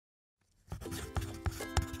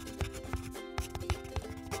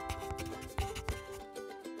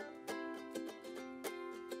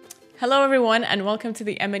Hello, everyone, and welcome to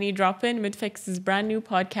the M&E Drop-in, Midfix's brand new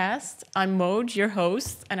podcast. I'm Moj, your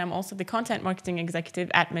host, and I'm also the content marketing executive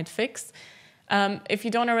at Midfix. If you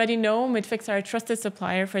don't already know, Midfix are a trusted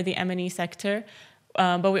supplier for the M&E sector,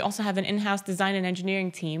 but we also have an in-house design and engineering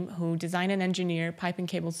team who design and engineer pipe and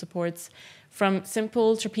cable supports from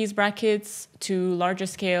simple trapeze brackets to larger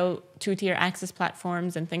scale two-tier access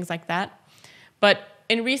platforms and things like that. But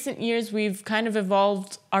in recent years, we've kind of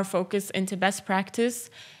evolved our focus into best practice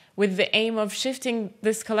with the aim of shifting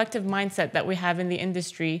this collective mindset that we have in the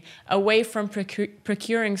industry away from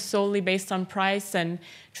procuring solely based on price and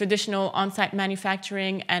traditional on-site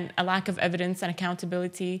manufacturing and a lack of evidence and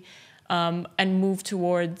accountability, and move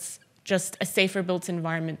towards just a safer built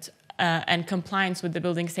environment and compliance with the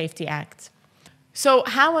Building Safety Act. So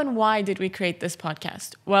how and why did we create this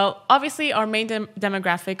podcast? Well, obviously our main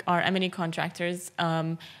demographic are M&E contractors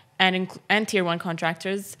and Tier 1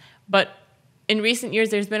 contractors, but in recent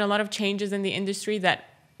years, there's been a lot of changes in the industry that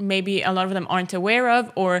maybe a lot of them aren't aware of,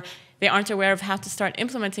 or they aren't aware of how to start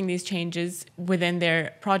implementing these changes within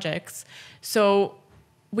their projects. So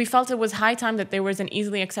we felt it was high time that there was an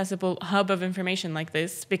easily accessible hub of information like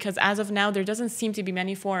this, because as of now, there doesn't seem to be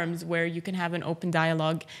many forums where you can have an open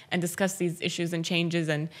dialogue and discuss these issues and changes.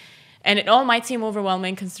 And it all might seem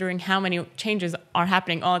overwhelming considering how many changes are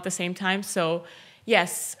happening all at the same time. So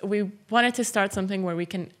yes, we wanted to start something where we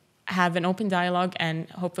can have an open dialogue and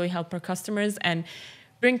hopefully help our customers and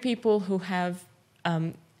bring people who have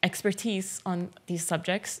expertise on these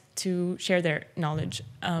subjects to share their knowledge.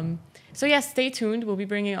 So yes, stay tuned. We'll be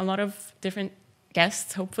bringing a lot of different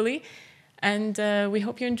guests, hopefully, and we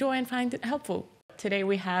hope you enjoy and find it helpful. Today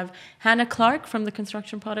we have Hanna Clarke from the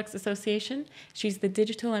Construction Products Association. She's the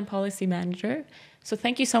Digital and Policy Manager. So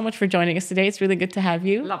thank you so much for joining us today. It's really good to have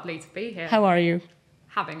you. Lovely to be here. How are you?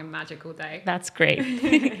 Having a magical day. That's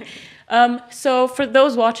great. So for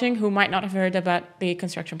those watching who might not have heard about the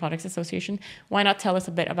Construction Products Association, why not tell us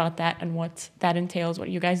a bit about that and what that entails, what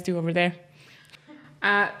you guys do over there?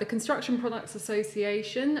 The Construction Products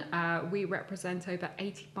Association, we represent over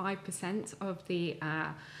 85% of the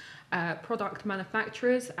product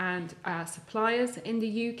manufacturers and suppliers in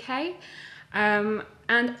the UK.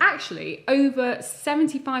 And actually, over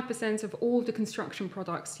 75% of all the construction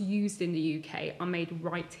products used in the UK are made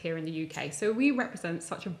right here in the UK. So we represent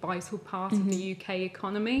such a vital part of the UK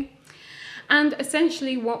economy. And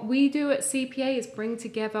essentially what we do at CPA is bring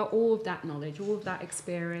together all of that knowledge, all of that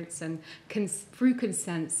experience and through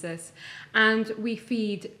consensus. And we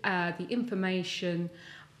feed the information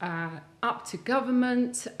up to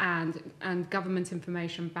government and government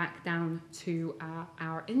information back down to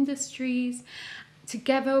our industries.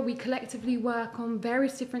 Together, we collectively work on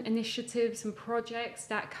various different initiatives and projects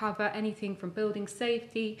that cover anything from building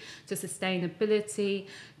safety to sustainability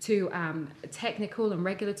to technical and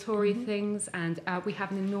regulatory things. And we have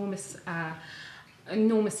an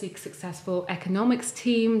enormously successful economics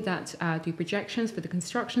team that do projections for the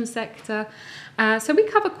construction sector. So we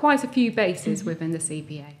cover quite a few bases within the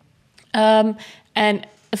CPA. And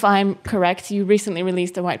if I'm correct, you recently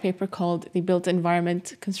released a white paper called the Built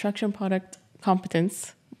Environment Construction Product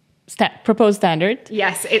Competence Proposed Standard.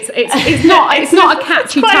 Yes, it's not a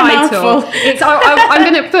catchy title.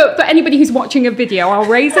 I'm going to for anybody who's watching a video, I'll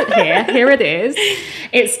raise it here. Here it is.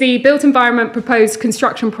 It's the Built Environment Proposed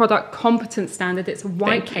Construction Product Competence Standard. It's a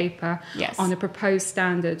white paper on a proposed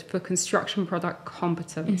standard for construction product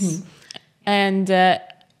competence. And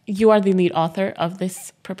you are the lead author of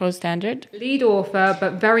this proposed standard. Lead author,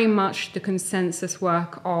 but very much the consensus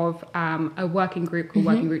work of a working group called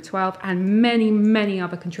Working Group 12 and many, many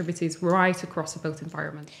other contributors right across the built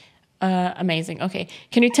environment. Amazing. Okay.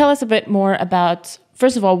 Can you tell us a bit more about,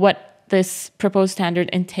 first of all, what this proposed standard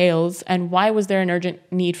entails and why was there an urgent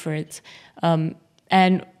need for it?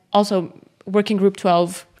 And also, Working Group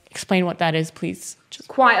 12, explain what that is, please.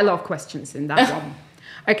 Quite a lot of questions in that one.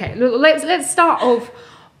 Okay, let's start off.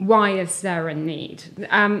 Why is there a need?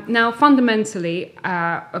 Now, fundamentally,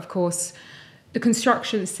 of course, the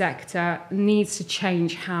construction sector needs to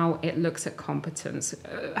change how it looks at competence.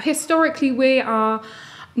 Historically, we are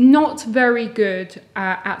not very good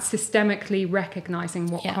at systemically recognizing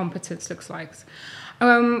what competence looks like.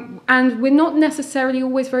 And we're not necessarily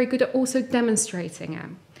always very good at also demonstrating it.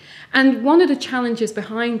 And one of the challenges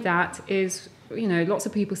behind that is, lots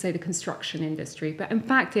of people say the construction industry, but in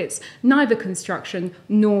fact it's neither construction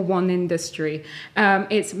nor one industry.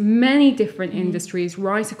 It's many different industries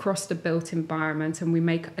right across the built environment, and we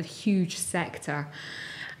make a huge sector.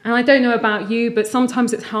 And I don't know about you, but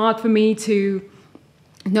sometimes it's hard for me to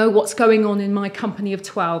know what's going on in my company of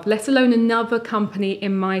 12, let alone another company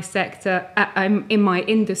in my sector, in my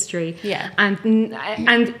industry. Yeah.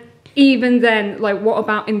 And even then, like, what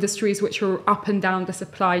about industries which are up and down the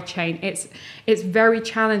supply chain? It's very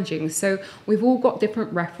challenging. So we've all got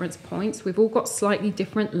different reference points. We've all got slightly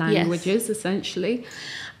different languages, essentially.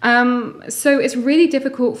 So it's really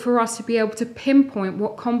difficult for us to be able to pinpoint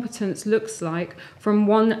what competence looks like from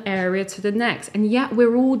one area to the next. And yet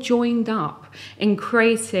we're all joined up in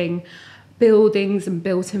creating buildings and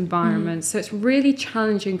built environments. So it's really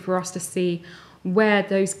challenging for us to see where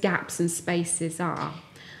those gaps and spaces are.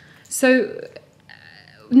 So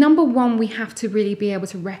number one, we have to really be able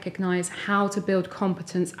to recognize how to build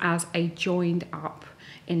competence as a joined up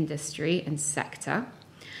industry and sector.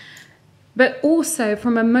 But also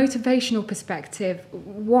from a motivational perspective,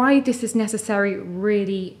 why this is necessary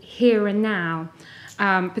really here and now,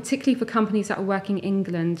 particularly for companies that are working in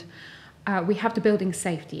England. We have the Building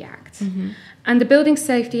Safety Act. Mm-hmm. And the Building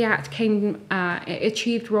Safety Act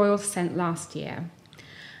achieved royal assent last year.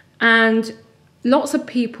 And lots of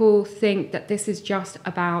people think that this is just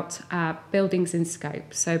about buildings in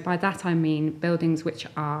scope. So by that I mean buildings which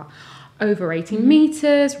are over 18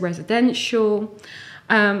 meters, residential.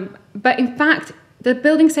 But in fact, the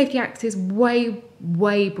Building Safety Act is way,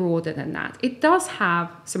 way broader than that. It does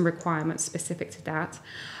have some requirements specific to that,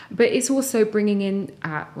 but it's also bringing in,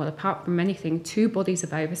 well, apart from anything, two bodies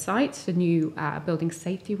of oversight, the new Building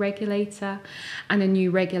Safety Regulator and a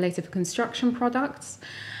new regulator for construction products.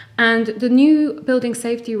 And the new Building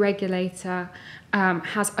Safety Regulator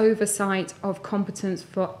has oversight of competence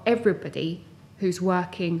for everybody who's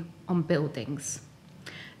working on buildings.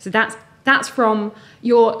 So that's from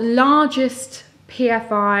your largest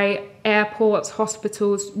PFI, airports,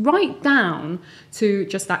 hospitals, right down to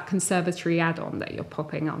just that conservatory add-on that you're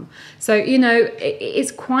popping on. So, you know,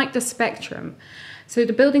 it's quite the spectrum. So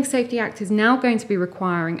the Building Safety Act is now going to be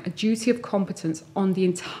requiring a duty of competence on the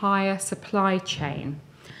entire supply chain.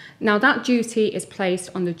 Now, that duty is placed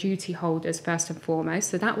on the duty holders first and foremost.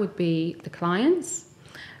 So that would be the clients,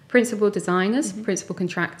 principal designers, principal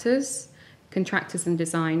contractors, contractors and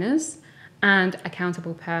designers, and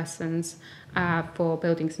accountable persons for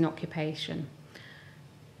buildings and occupation.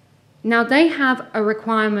 Now, they have a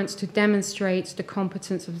requirement to demonstrate the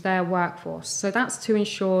competence of their workforce. So that's to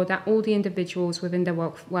ensure that all the individuals within their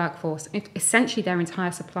workforce, essentially their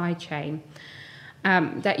entire supply chain,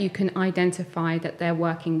 that you can identify that they're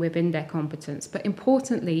working within their competence. But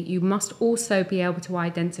importantly, you must also be able to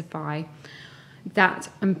identify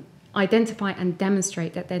and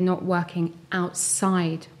demonstrate that they're not working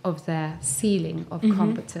outside of their ceiling of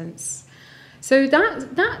competence. So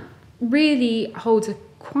that really holds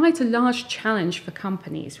quite a large challenge for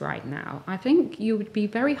companies right now. I think you would be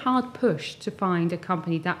very hard pushed to find a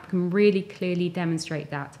company that can really clearly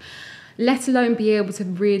demonstrate that, let alone be able to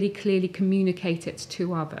really clearly communicate it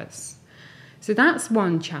to others. So that's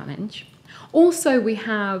one challenge. Also, we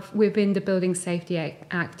have within the Building Safety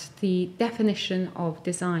Act the definition of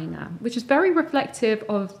designer, which is very reflective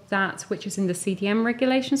of that which is in the CDM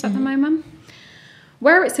regulations at the moment.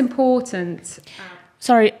 Where it's important...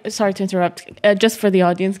 Sorry to interrupt. Just for the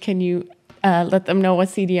audience, can you let them know what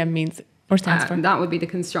CDM means or stands for? That would be the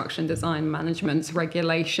Construction Design Management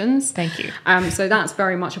Regulations. Thank you. So that's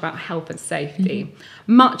very much about health and safety.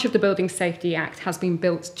 Much of the Building Safety Act has been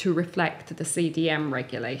built to reflect the CDM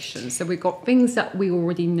regulations. So we've got things that we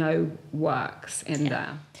already know works in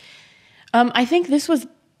there. I think this was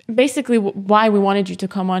basically why we wanted you to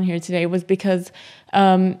come on here today, was because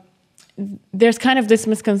there's kind of this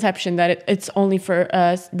misconception that it's only for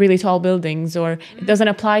really tall buildings, or it doesn't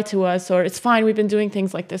apply to us, or it's fine, we've been doing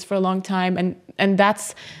things like this for a long time. And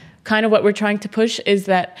that's kind of what we're trying to push, is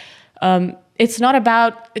that it's not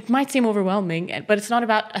about, it might seem overwhelming, but it's not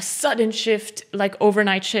about a sudden shift, like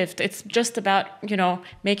overnight shift. It's just about, you know,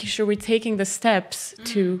 making sure we're taking the steps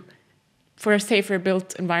for a safer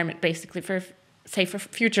built environment, basically, for a safer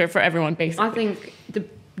future for everyone, basically. I think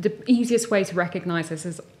the easiest way to recognize this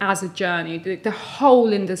is as a journey. The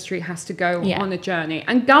whole industry has to go on a journey,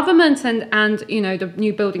 and government and you know, the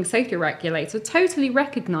new Building Safety Regulator totally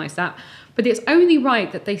recognize that. But it's only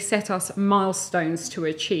right that they set us milestones to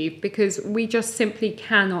achieve, because we just simply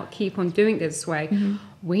cannot keep on doing this way.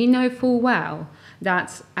 We know full well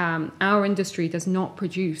that our industry does not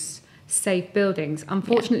produce safe buildings.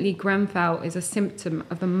 Unfortunately, Grenfell is a symptom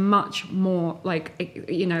of a much more, like,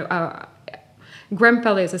 you know,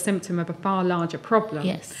 Grenfell is a symptom of a far larger problem.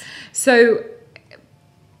 Yes. So,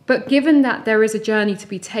 but given that there is a journey to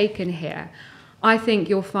be taken here, I think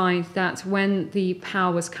you'll find that when the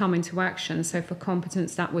powers come into action, so for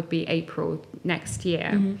competence, that would be April next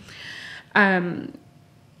year,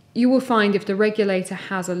 you will find if the regulator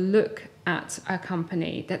has a look at a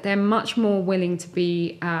company, that they're much more willing to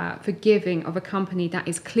be forgiving of a company that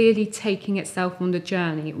is clearly taking itself on the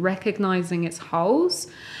journey, recognizing its holes,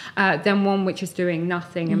 than one which is doing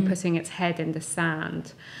nothing and putting its head in the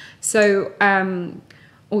sand. So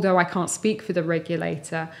although I can't speak for the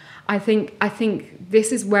regulator, I think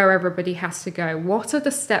this is where everybody has to go. What are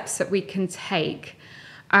the steps that we can take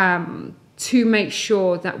to make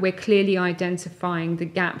sure that we're clearly identifying the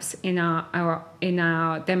gaps in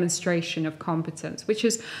our demonstration of competence, which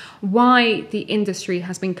is why the industry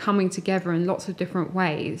has been coming together in lots of different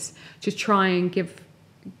ways to try and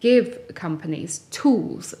give companies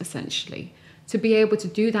tools, essentially, to be able to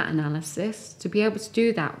do that analysis, to be able to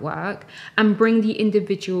do that work, and bring the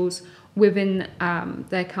individuals within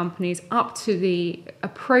their companies up to the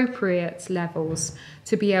appropriate levels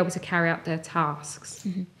to be able to carry out their tasks.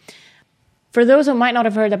 Mm-hmm. For those who might not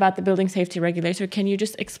have heard about the building safety regulator, can you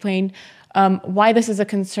just explain why this is a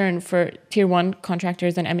concern for Tier 1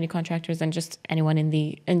 contractors and M&E contractors and just anyone in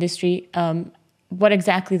the industry? What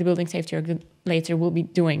exactly the building safety regulator will be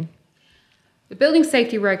doing? The building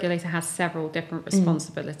safety regulator has several different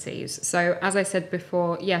responsibilities. So as I said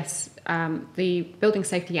before, yes, the Building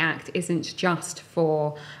Safety Act isn't just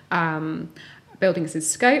for buildings in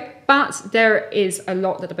scope, but there is a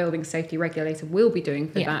lot that the building safety regulator will be doing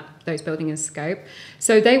for those buildings in scope.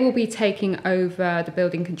 So they will be taking over the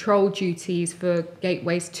building control duties for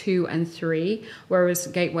gateways 2 and 3, whereas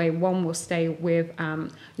gateway 1 will stay with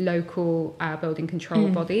local building control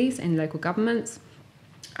bodies in local governments.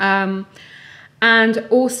 And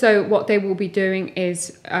also what they will be doing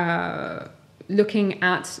is looking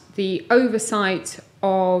at the oversight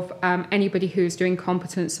of anybody who's doing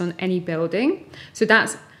competence on any building. So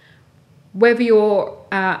that's whether you're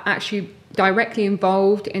actually directly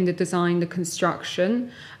involved in the design, the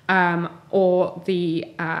construction, or the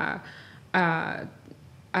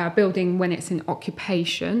building when it's in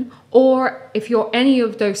occupation, or if you're any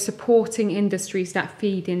of those supporting industries that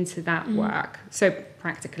feed into that work. So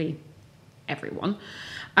practically everyone.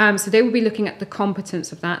 So they will be looking at the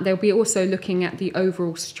competence of that. They'll be also looking at the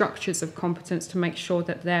overall structures of competence to make sure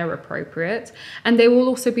that they're appropriate. And they will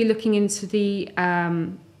also be looking into the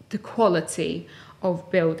quality of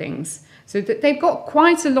buildings. So that they've got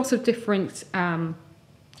quite a lot of different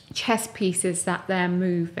chess pieces that they're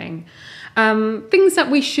moving. Things that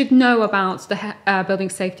we should know about the building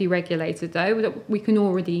safety regulator, though, that we can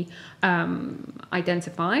already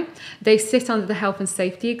identify. They sit under the Health and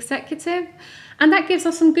Safety Executive, and that gives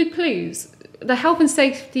us some good clues. The Health and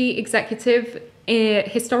Safety Executive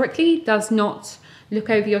historically does not look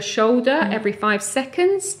over your shoulder every 5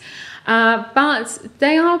 seconds. But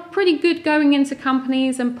they are pretty good going into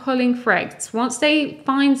companies and pulling threads. Once they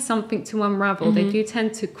find something to unravel, they do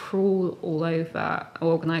tend to crawl all over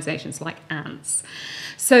organizations like ants.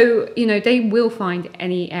 So, they will find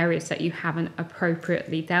any areas that you haven't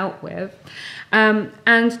appropriately dealt with.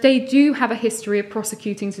 And they do have a history of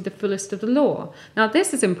prosecuting to the fullest of the law. Now,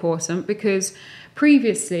 this is important because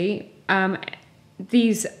previously,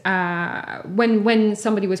 these when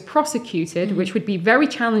somebody was prosecuted, which would be very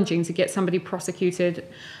challenging to get somebody prosecuted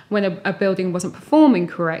when a building wasn't performing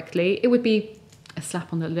correctly, it would be a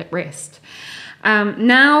slap on the wrist.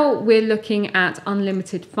 Now we're looking at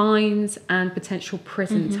unlimited fines and potential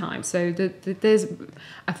prison time. So there's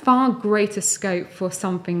a far greater scope for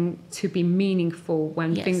something to be meaningful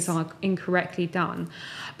when things are incorrectly done.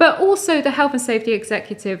 But also the Health and Safety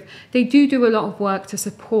Executive, they do a lot of work to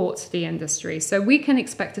support the industry. So we can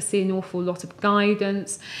expect to see an awful lot of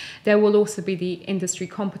guidance. There will also be the Industry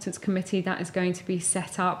Competence Committee that is going to be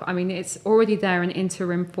set up. I mean, it's already there in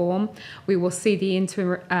interim form. We will see the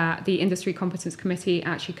Industry Competence Committee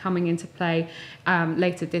actually coming into play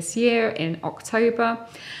later this year in October.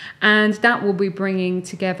 And that will be bringing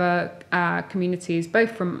together communities both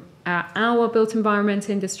from our built environment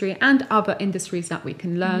industry and other industries that we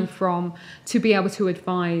can learn from to be able to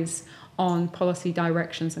advise on policy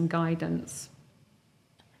directions and guidance.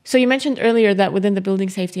 So you mentioned earlier that within the Building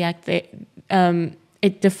Safety Act,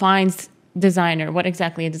 it defines designer, what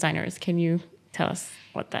exactly a designer is. Can you tell us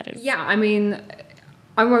what that is? Yeah, I mean,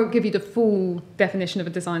 I won't give you the full definition of a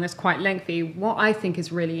designer. It's quite lengthy. What I think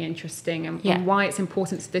is really interesting and why it's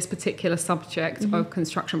important to this particular subject of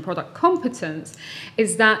construction product competence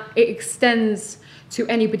is that it extends to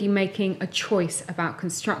anybody making a choice about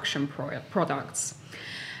construction products.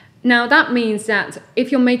 Now, that means that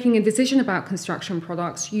if you're making a decision about construction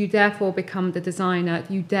products, you therefore become the designer.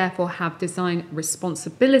 You therefore have design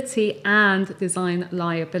responsibility and design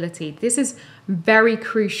liability. This is very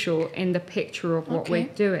crucial in the picture of what we're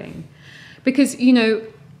doing. Because,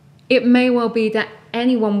 it may well be that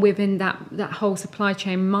anyone within that whole supply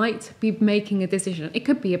chain might be making a decision. It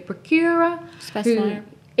could be a procurer, Specifier.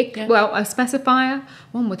 Well, a specifier.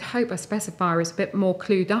 One would hope a specifier is a bit more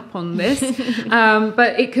clued up on this.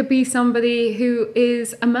 But it could be somebody who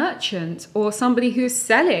is a merchant or somebody who's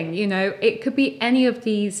selling. You know, it could be any of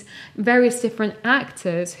these various different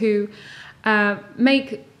actors who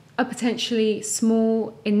make a potentially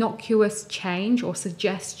small, innocuous change or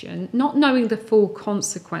suggestion, not knowing the full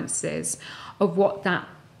consequences of what that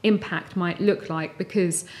impact might look like,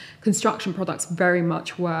 because construction products very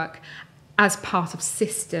much work as part of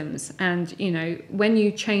systems. And, you know, when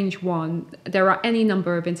you change one, there are any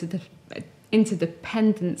number of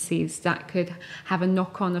interdependencies that could have a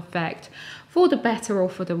knock-on effect for the better or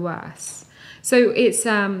for the worse. So it's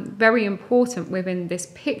very important within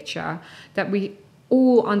this picture that we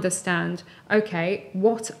all understand, okay,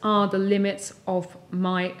 what are the limits of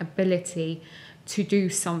my ability to do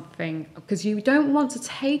something? Because you don't want to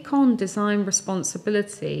take on design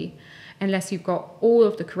responsibility unless you've got all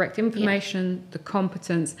of the correct information, the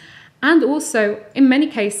competence, and also, in many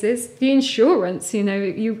cases, the insurance. You know,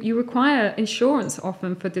 you require insurance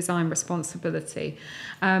often for design responsibility.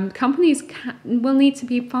 Companies will need to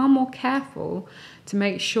be far more careful to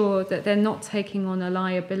make sure that they're not taking on a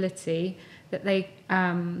liability that they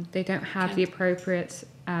don't have the appropriate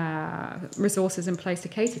resources in place to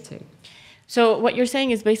cater to. So what you're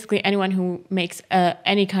saying is basically anyone who makes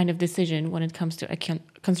any kind of decision when it comes to a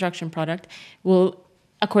construction product will,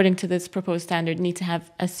 according to this proposed standard, need to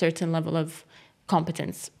have a certain level of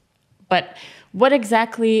competence. But what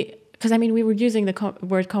exactly, because I mean, we were using the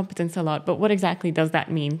word competence a lot, but what exactly does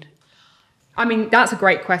that mean? I mean, that's a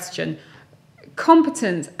great question.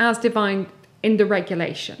 Competence, as defined in the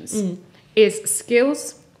regulations, is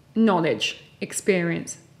skills, knowledge,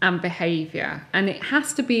 experience, and behavior. And it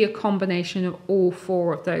has to be a combination of all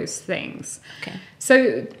four of those things. Okay.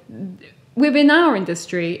 So within our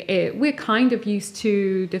industry, we're kind of used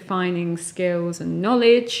to defining skills and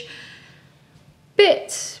knowledge a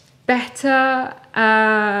bit better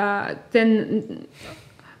than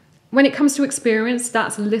when it comes to experience.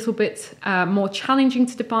 That's a little bit more challenging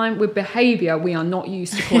to define. With behavior, we are not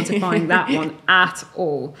used to quantifying that one at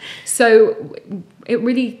all. So it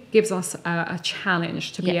really gives us a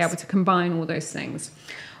challenge to be able to combine all those things.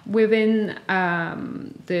 Within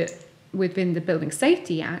the Building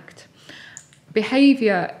Safety Act,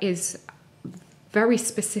 behavior is very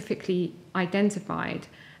specifically identified,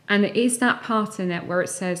 and it is that part in it where it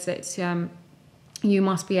says that you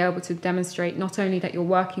must be able to demonstrate not only that you're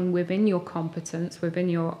working within your competence, within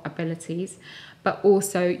your abilities, but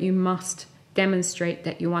also you must demonstrate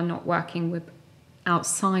that you are not working with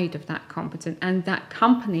outside of that competence, and that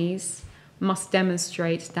companies must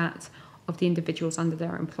demonstrate that of the individuals under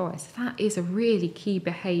their employers. That is a really key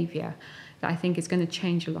behavior that I think is going to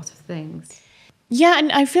change a lot of things. Yeah,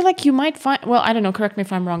 and I feel like you might find, well, I don't know, correct me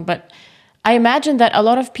if I'm wrong, but I imagine that a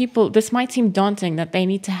lot of people, this might seem daunting that they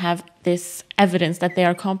need to have this evidence that they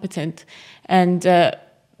are competent. And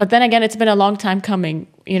but then again, it's been a long time coming,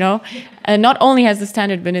 you know? And not only has the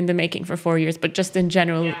standard been in the making for 4 years, but just in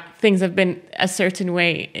general, things have been a certain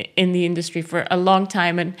way in the industry for a long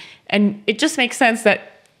time. And it just makes sense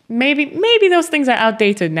that maybe those things are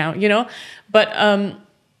outdated now, you know? But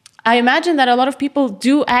I imagine that a lot of people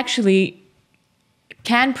do actually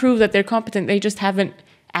can prove that they're competent. They just haven't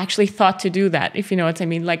actually thought to do that, if you know what I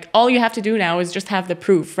mean. Like, all you have to do now is just have the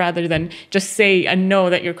proof rather than just say and know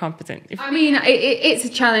that you're competent. I mean, it's a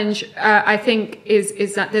challenge. I think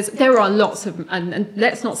is that there are lots of, and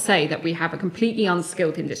let's not say that we have a completely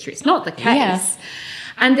unskilled industry. It's not the case. Yeah.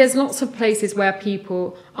 And there's lots of places where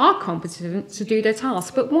people are competent to do their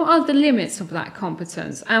task. But what are the limits of that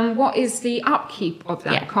competence? And what is the upkeep of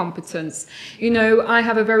that competence? You know, I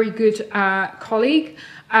have a very good colleague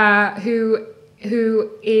who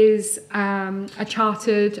is a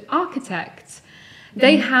chartered architect.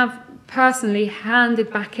 They have personally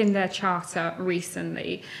handed back in their charter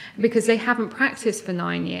recently because they haven't practiced for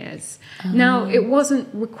 9 years. Now, it wasn't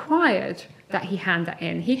required that he hand that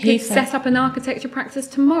in. He could set up an architecture practice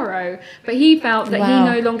tomorrow, but he felt that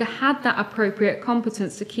he no longer had that appropriate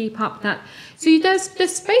competence to keep up that. So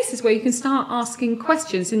there's spaces where you can start asking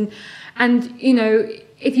questions, and you know,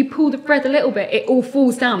 if you pull the thread a little bit, it all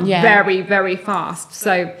falls down very, very fast.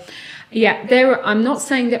 So I'm not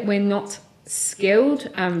saying that we're not skilled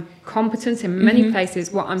and competent in many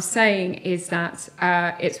places. What I'm saying is that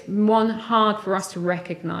it's hard for us to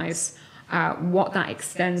recognize what that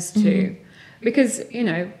extends to. Because, you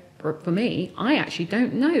know, for me, I actually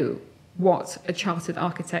don't know what a chartered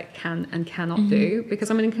architect can and cannot do,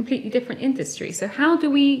 because I'm in a completely different industry. So how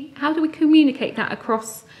do we communicate that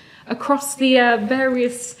across across the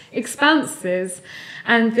various expanses.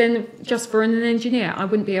 And then just for an engineer, I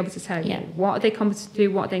wouldn't be able to tell you what are they competent to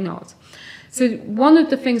do, what are they not. So one of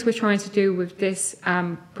the things we're trying to do with this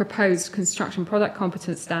proposed construction product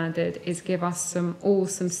competence standard is give us some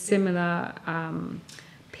similar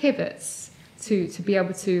pivots to be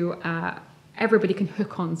able to everybody can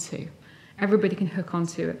hook onto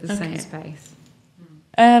at the same space.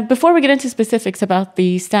 Before we get into specifics about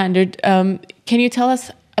the standard, can you tell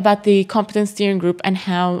us about the competence steering group and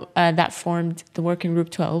how that formed the working group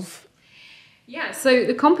 12? Yeah, so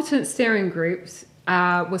the competence steering groups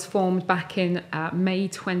was formed back in May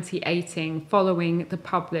 2018 following the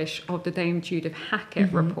publish of the Dame Judith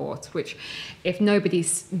Hackett report, which if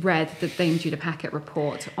nobody's read the Dame Judith Hackett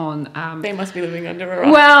report on... they must be living under a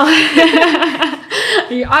rock. Well,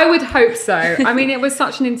 I would hope so. I mean, it was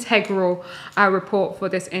such an integral report for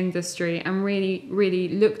this industry and really, really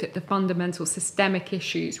looked at the fundamental systemic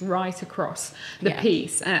issues right across the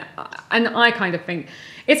piece. And I kind of think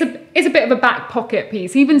it's a bit of a back pocket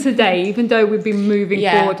piece. Even today, even though we've been moving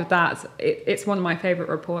forward with that, it's one of my favourite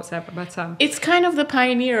reports ever. But it's kind of the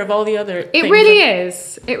pioneer of all the other things. It really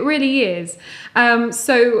is. It really is.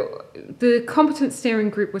 So the competence steering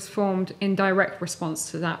group was formed in direct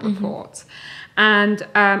response to that report. And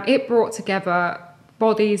it brought together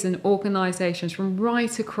bodies and organisations from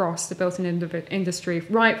right across the built-in industry,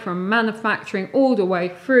 right from manufacturing all the way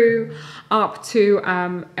through up to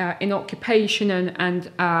in occupation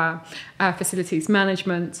and facilities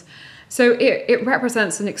management. So it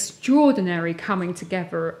represents an extraordinary coming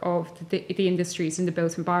together of the industries in the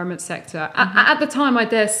built environment sector. At the time, I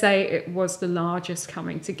dare say it was the largest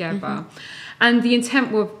coming together. And the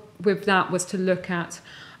intent with that was to look at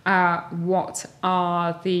what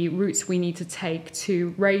are the routes we need to take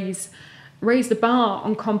to raise the bar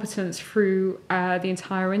on competence through the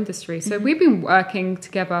entire industry. So we've been working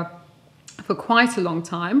together for quite a long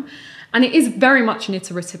time. And it is very much an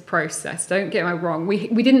iterative process, don't get me wrong. We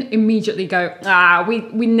didn't immediately go,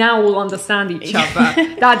 we now all understand each other.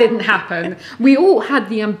 That didn't happen. We all had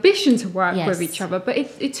the ambition to work with each other, but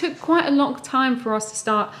it took quite a long time for us to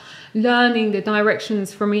start learning the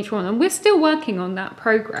directions from each one. And we're still working on that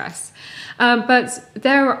progress. But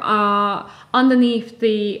there are, underneath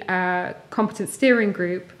the competence steering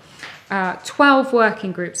group, 12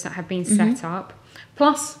 working groups that have been set up,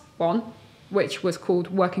 plus one, which was called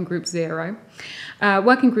Working Group Zero.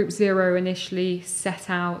 Working Group Zero initially set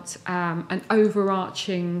out an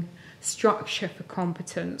overarching structure for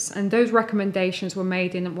competence, and those recommendations were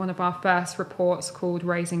made in one of our first reports called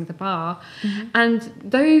Raising the Bar. And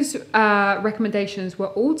those recommendations were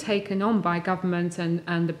all taken on by government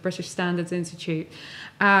and the British Standards Institute,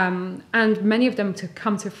 and many of them to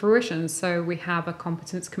come to fruition. So we have a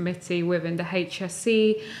competence committee within the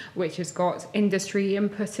HSE, which has got industry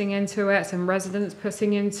inputting into it and residents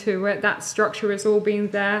putting into it. That structure has all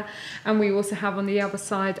been there. And we also have on the other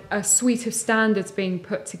side a suite of standards being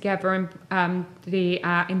put together in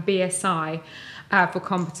BSI for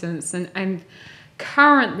competence. And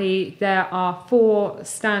currently there are 4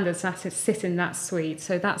 standards that sit in that suite.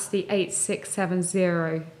 So that's the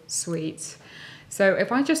 8670 suite. So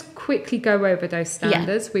if I just quickly go over those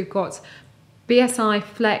standards, we've got BSI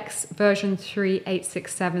Flex version 3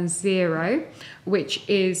 8670, which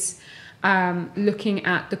is looking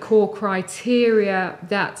at the core criteria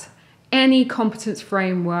that any competence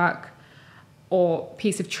framework or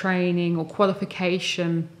piece of training or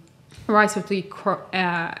qualification right of the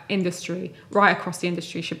industry, right across the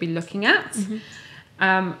industry should be looking at.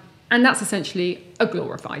 And that's essentially a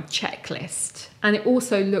glorified checklist. And it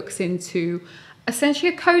also looks into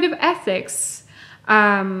essentially a code of ethics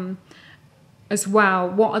as well.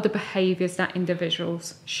 What are the behaviours that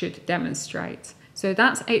individuals should demonstrate? So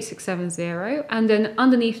that's 8670. And then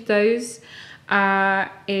underneath those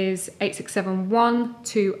is 8671,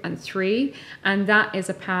 2 and 3. And that is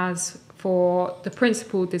a PAS for the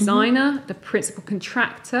principal designer, the principal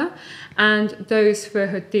contractor, and those who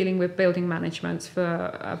are dealing with building management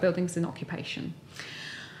for buildings in occupation.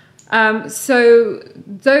 So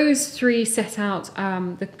those 3 set out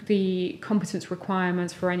the competence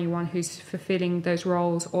requirements for anyone who's fulfilling those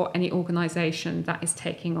roles or any organisation that is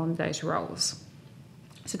taking on those roles.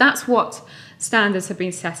 So that's what standards have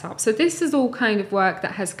been set up. So this is all kind of work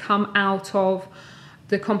that has come out of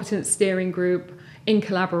the competence steering group in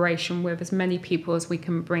collaboration with as many people as we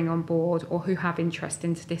can bring on board or who have interest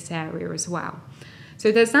into this area as well.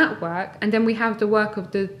 So there's that work, and then we have the work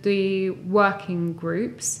of the working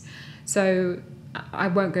groups. So I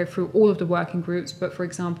won't go through all of the working groups, but for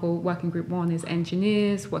example, working group 1 is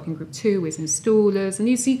engineers, working group 2 is installers, and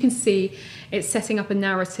as you can see, it's setting up a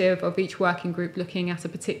narrative of each working group looking at a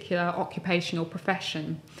particular occupational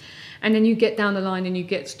profession. And then you get down the line and you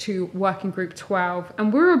get to working group 12.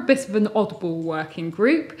 And we're a bit of an oddball working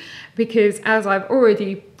group because, as I've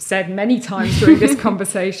already said many times during this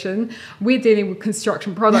conversation, we're dealing with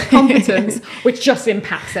construction product competence, which just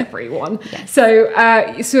impacts everyone.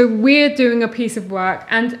 Yes. So we're doing a piece of work,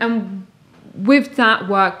 and with that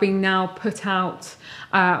work being now put out,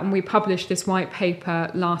 and we published this white paper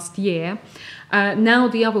last year, now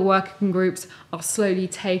the other working groups are slowly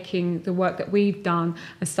taking the work that we've done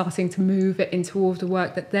and starting to move it into all of the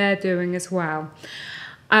work that they're doing as well.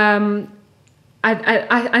 I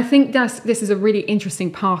think this is a really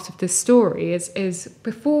interesting part of this story is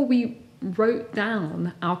before we wrote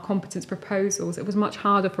down our competence proposals, it was much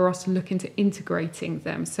harder for us to look into integrating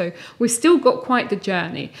them. So we've still got quite the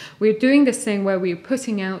journey. We're doing this thing where we're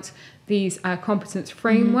putting out these competence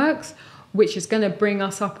frameworks, which is going to bring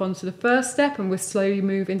us up onto the first step, and we'll slowly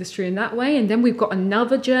move industry in that way. And then we've got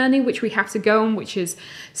another journey which we have to go on, which is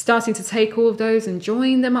starting to take all of those and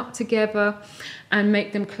join them up together and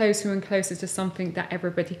make them closer and closer to something that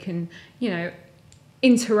everybody can,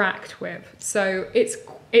 interact with. So it's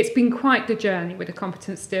been quite the journey with the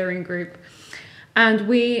competence steering group. And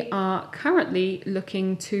we are currently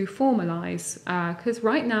looking to formalise, because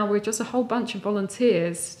right now we're just a whole bunch of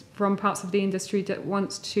volunteers from parts of the industry that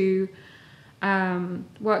wants to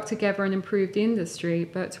work together and improve the industry.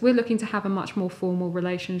 But we're looking to have a much more formal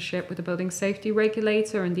relationship with the building safety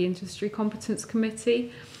regulator and the industry competence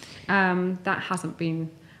committee. That hasn't been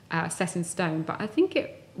set in stone, but I think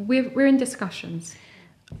we're in discussions.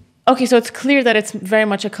 Okay, so it's clear that it's very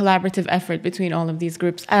much a collaborative effort between all of these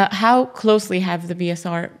groups. How closely have the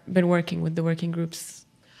BSR been working with the working groups?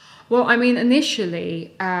 Well, I mean,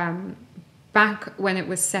 initially, back when it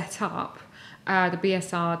was set up, the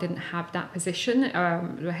BSR didn't have that position.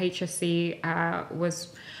 The HSE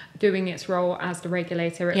was doing its role as the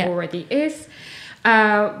regulator it already is.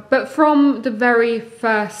 But from the very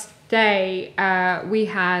first day, we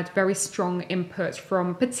had very strong input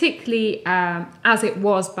from particularly, as it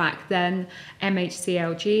was back then,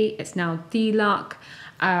 MHCLG. It's now DLUC.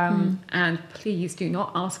 And please do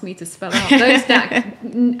not ask me to spell out those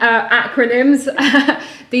acronyms.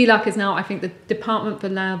 DLUC is now, I think, the Department for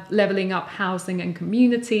Levelling Up Housing and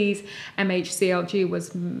Communities. MHCLG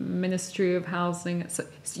was Ministry of Housing. So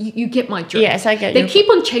you get my drift. Yes, I get They keep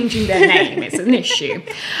on changing their name. It's an issue.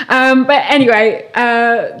 But anyway,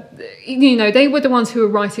 they were the ones who were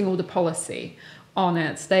writing all the policy on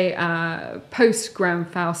it. They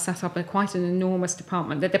post-Grenfell set up quite an enormous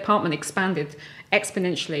department. The department expanded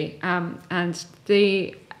exponentially, and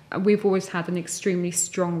we've always had an extremely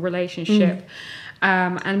strong relationship.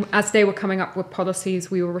 And as they were coming up with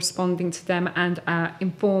policies, we were responding to them and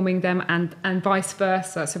informing them, and vice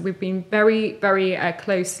versa. So we've been very, very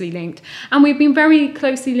closely linked. And we've been very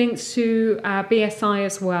closely linked to BSI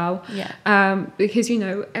as well, because,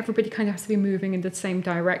 everybody kind of has to be moving in the same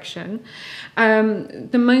direction.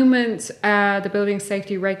 The moment the building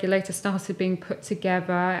safety regulator started being put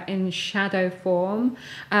together in shadow form,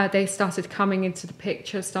 they started coming into the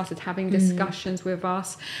picture, started having discussions with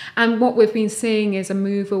us. And what we've been seeing is a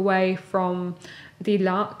move away from the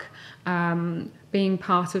LUC being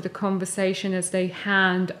part of the conversation as they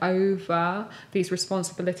hand over these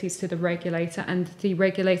responsibilities to the regulator, and the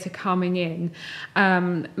regulator coming in.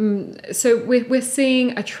 So we're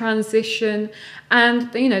seeing a transition,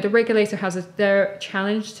 and the regulator has their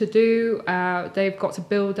challenge to do. They've got to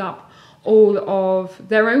build up all of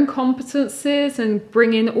their own competencies and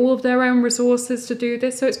bring in all of their own resources to do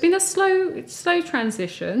this. So it's been a slow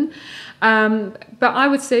transition. But I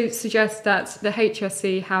would suggest that the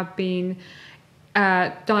HSE have been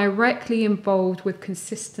directly involved with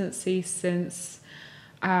consistency since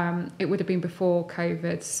it would have been before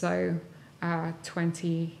COVID, so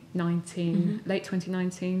 2019, late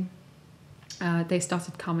 2019. They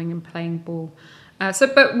started coming and playing ball.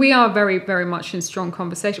 But we are very, very much in strong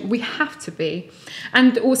conversation. We have to be.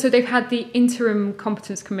 And also they've had the interim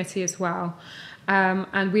competence committee as well.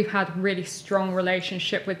 And we've had a really strong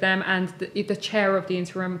relationship with them. And the chair of the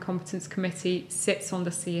interim competence committee sits on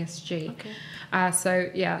the CSG. Okay.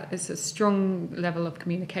 It's a strong level of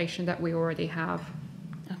communication that we already have.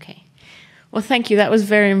 Okay. Well, thank you. That was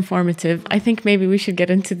very informative. I think maybe we should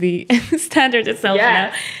get into the standard itself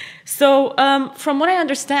now. So from what I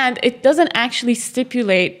understand, it doesn't actually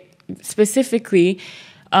stipulate specifically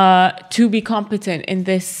to be competent in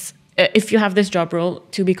this. If you have this job role,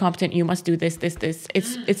 to be competent, you must do this.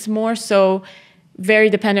 It's more so very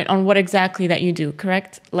dependent on what exactly that you do,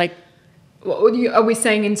 correct? Like, are we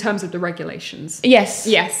saying in terms of the regulations? yes.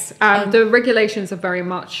 Yes. The regulations are very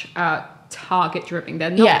much target driven. They're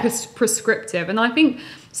not prescriptive. And I think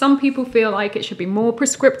some people feel like it should be more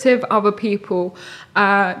prescriptive. Other people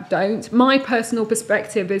don't. My personal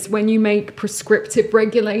perspective is when you make prescriptive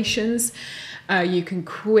regulations, you can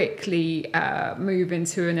quickly move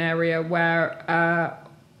into an area where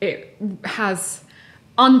it has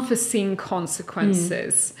unforeseen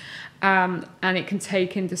consequences. And it can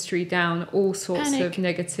take industry down all sorts of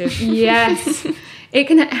negative. Yes, it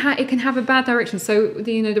can have a bad direction. So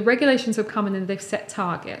the regulations have come in and they've set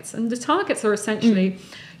targets, and the targets are essentially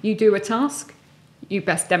you do a task, you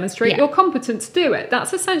best demonstrate your competence to do it.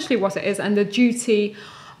 That's essentially what it is, and the duty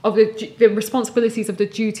of the responsibilities of the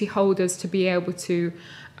duty holders to be able to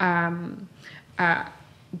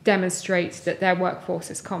demonstrate that their workforce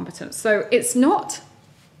is competent. So it's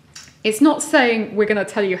not saying we're going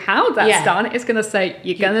to tell you how that's done. It's going to say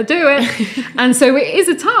you're going to do it. And so it is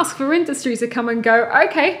a task for industries to come and go,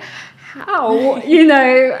 okay, how?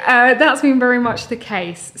 That's been very much the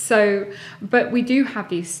case. So, but we do have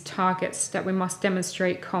these targets that we must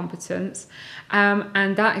demonstrate competence.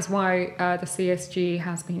 And that is why the CSG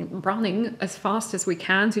has been running as fast as we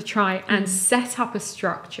can to try and set up a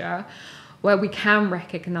structure where we can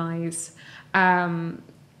recognise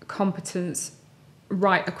competence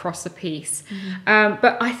right across the piece.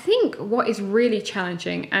 But I think what is really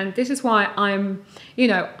challenging, and this is why I'm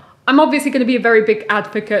obviously going to be a very big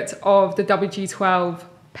advocate of the WG12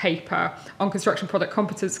 paper on construction product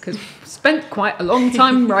competence, because I've spent quite a long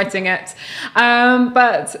time writing it.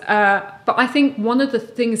 But I think one of the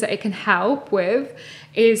things that it can help with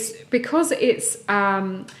is because it's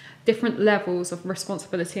different levels of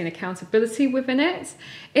responsibility and accountability within it,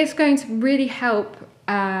 it's going to really help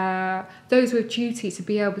those with duty to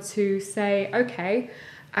be able to say, okay,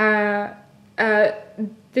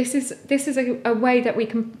 this is a way that we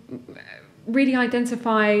can really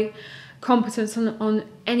identify competence on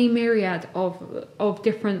any myriad of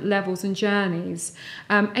different levels and journeys.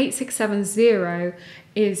 8670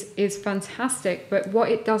 is fantastic, but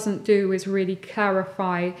what it doesn't do is really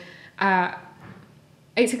clarify.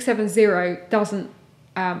 8670 doesn't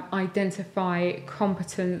identify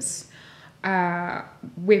competence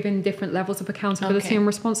within different levels of accountability and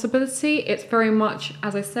responsibility. It's very much,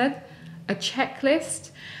 as I said, a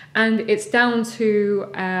checklist, and it's down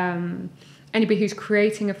to anybody who's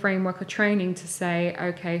creating a framework or training to say,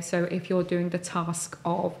 okay, so if you're doing the task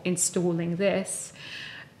of installing this,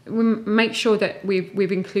 we make sure that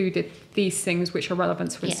we've included these things which are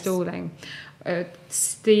relevant to installing.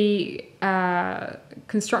 The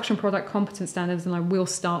construction product competence standards, and I will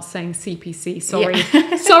start saying CPC.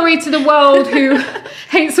 Sorry to the world who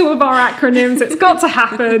hates all of our acronyms. It's got to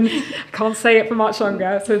happen. I can't say it for much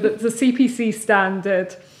longer. So the CPC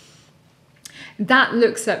standard, that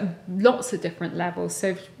looks at lots of different levels.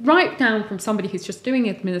 So right down from somebody who's just doing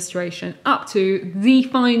administration up to the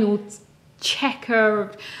final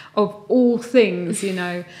checker of all things,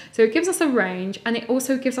 So it gives us a range, and it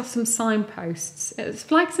also gives us some signposts. It's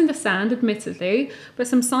flags in the sand, admittedly, but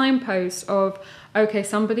some signposts of, okay,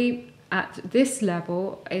 somebody at this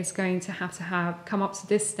level is going to have come up to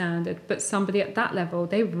this standard, but somebody at that level,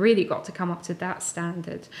 they've really got to come up to that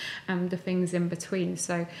standard, and the things in between.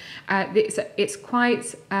 So it's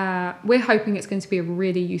quite, we're hoping it's going to be a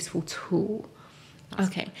really useful tool.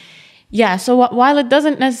 Okay. Yeah, so while it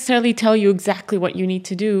doesn't necessarily tell you exactly what you need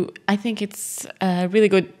to do, I think it's a really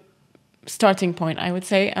good starting point, I would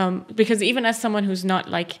say, because even as someone who's not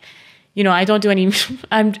like, I don't do any,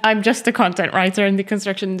 I'm just a content writer in the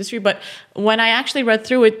construction industry, but when I actually read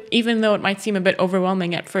through it, even though it might seem a bit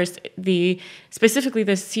overwhelming at first, specifically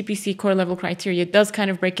the CPC core level criteria does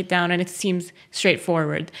kind of break it down, and it seems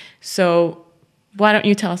straightforward. So why don't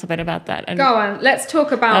you tell us a bit about that? Go on, let's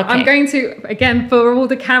talk about, I'm going to, again, for all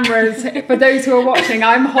the cameras, for those who are watching,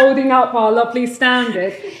 I'm holding up our lovely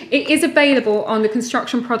standard. It is available on the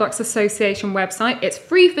Construction Products Association website. It's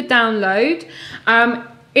free for download.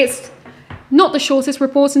 It's not the shortest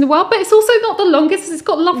report in the world, but it's also not the longest. It's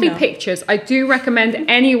got lovely pictures. I do recommend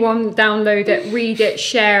anyone download it, read it,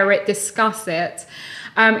 share it, discuss it.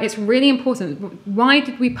 It's really important. Why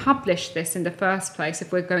did we publish this in the first place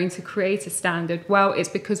if we're going to create a standard? Well, it's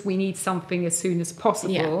because we need something as soon as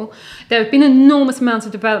possible. Yeah. There have been an enormous amount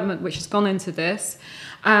of development which has gone into this.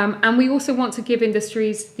 And we also want to give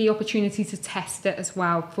industries the opportunity to test it as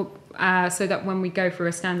well, so that when we go through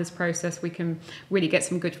a standards process, we can really get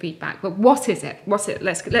some good feedback. But what is it? What's it?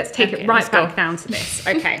 Let's take it right back down to this.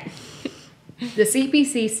 Okay. The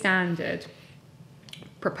CPC standard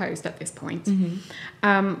proposed at this point.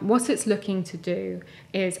 What it's looking to do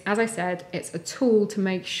is, as I said, it's a tool to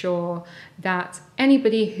make sure that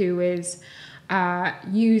anybody who is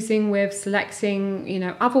using with, selecting,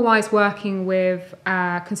 otherwise working with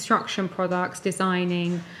construction products,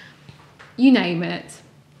 designing, you name it,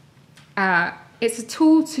 it's a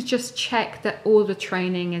tool to just check that all the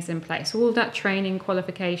training is in place, all that training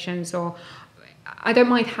qualifications, or I don't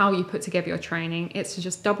mind how you put together your training. It's to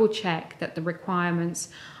just double check that the requirements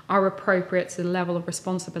are appropriate to the level of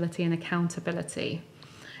responsibility and accountability.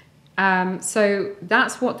 So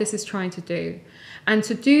that's what this is trying to do. And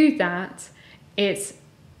to do that, it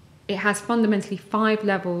has fundamentally 5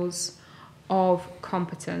 levels of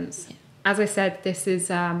competence. As I said, this is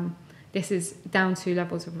down to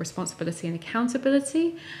levels of responsibility and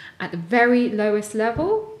accountability at the very lowest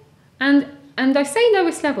level. And I say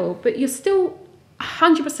lowest level, but you're still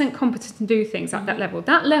 100% competent to do things at that level.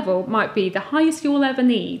 That level might be the highest you'll ever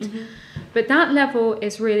need, but that level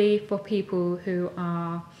is really for people who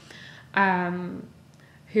are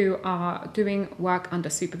doing work under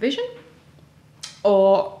supervision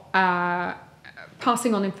or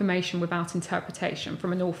passing on information without interpretation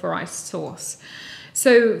from an authorized source.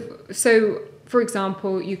 So for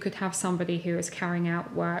example, you could have somebody who is carrying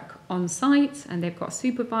out work on site and they've got a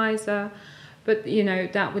supervisor, but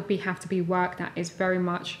that would have to be work that is very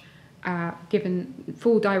much given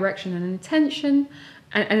full direction and attention,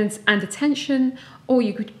 and attention, or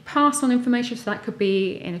you could pass on information. So that could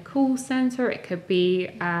be in a call center, it could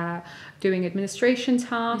be doing administration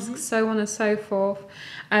tasks, so on and so forth.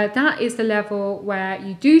 That is the level where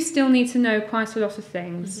you do still need to know quite a lot of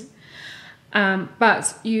things,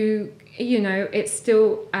 but it's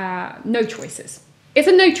still no choices. It's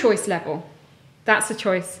a no choice level. That's a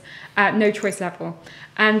choice, no choice level.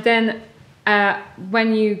 And then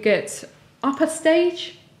when you get up a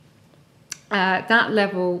stage, that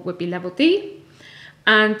level would be level D.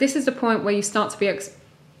 And this is the point where you start to be,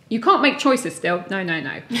 you can't make choices still,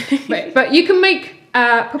 no. but you can make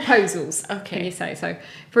proposals, okay. Can you say? So,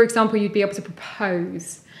 for example, you'd be able to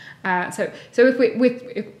propose. So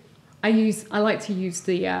if I like to use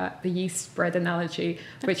the yeast spread analogy,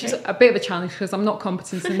 which is a bit of a challenge because I'm not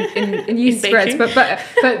competent in yeast spreads. But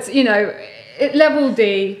at level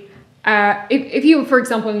D, if you were, for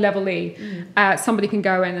example, in level E, somebody can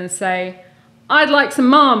go in and say, "I'd like some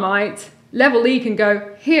Marmite." Level E can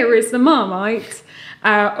go, "Here is the Marmite."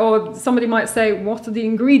 Or somebody might say, "What are the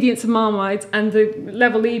ingredients of Marmite?" And the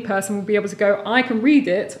level E person will be able to go, "I can read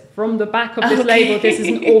it from the back of this label. This is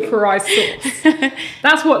an authorized source."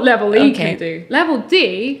 That's what level E can do. Level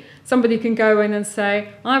D, somebody can go in and say,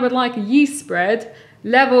 "I would like a yeast spread."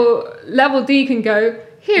 Level D can go,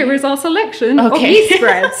 "Here is our selection of yeast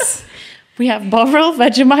spreads." We have Bovril,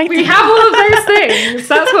 Vegemite. We have all of those things.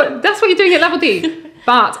 That's what you're doing at level D.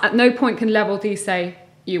 But at no point can level D say,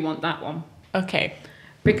 "You want that one." Okay.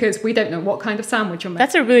 Because we don't know what kind of sandwich you're making.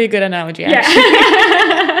 That's a really good analogy, actually.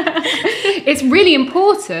 It's really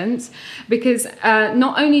important because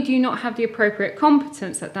not only do you not have the appropriate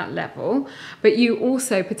competence at that level, but you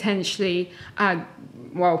also potentially,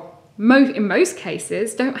 in most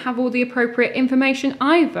cases, don't have all the appropriate information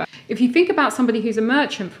either. If you think about somebody who's a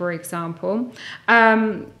merchant, for example,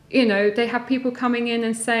 they have people coming in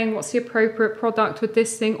and saying, "What's the appropriate product with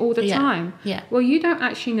this thing?" all the time. Yeah. Well, you don't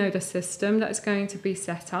actually know the system that is going to be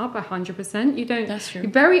set up 100%. You don't. That's true.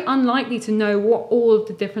 You're very unlikely to know what all of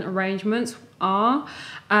the different arrangements are.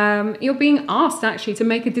 You're being asked actually to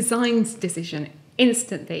make a design decision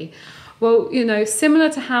instantly. Well, similar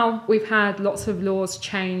to how we've had lots of laws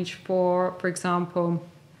change for example,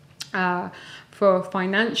 for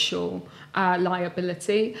financial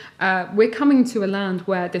liability, we're coming to a land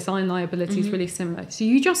where design liability is really similar. So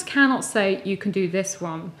you just cannot say you can do this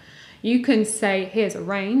one. You can say, "Here's a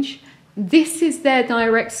range. This is their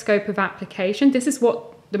direct scope of application. This is what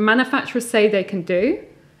the manufacturers say they can do.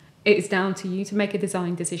 It is down to you to make a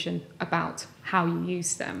design decision about how you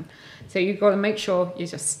use them." So you've got to make sure you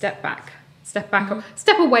just step back,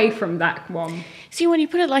 step away from that one. See, when you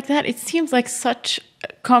put it like that, it seems like such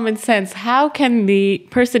common sense. How can the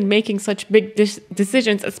person making such big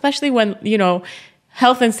decisions, especially when,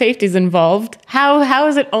 health and safety is involved, how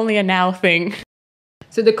is it only a now thing?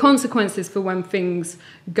 So the consequences for when things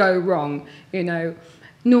go wrong,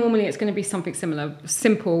 normally it's going to be something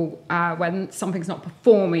simple when something's not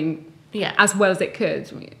performing as well as it could.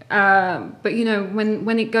 But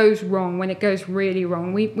when it goes wrong, when it goes really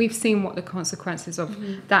wrong, we've seen what the consequences of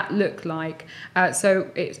that look like. So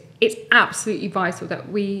it's absolutely vital that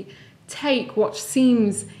we take what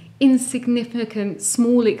seems insignificant,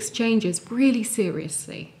 small exchanges really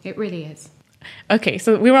seriously. It really is. Okay,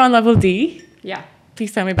 so we were on level D. Yeah.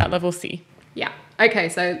 please tell me about level C. Yeah. Okay.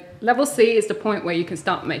 So level C is the point where you can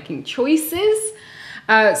start making choices.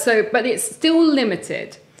 But it's still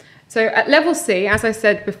limited. So at level C, as I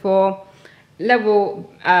said before,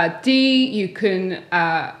 level D, you can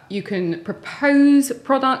propose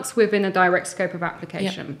products within a direct scope of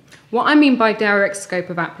application. Yep. What I mean by direct scope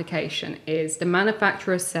of application is the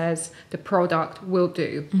manufacturer says the product will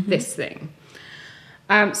do this thing.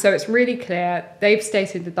 So it's really clear. They've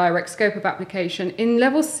stated the direct scope of application. In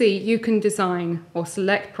level C, you can design or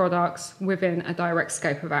select products within a direct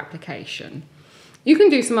scope of application. You can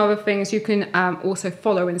do some other things. You can also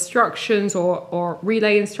follow instructions or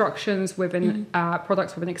relay instructions within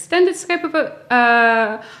products with an extended scope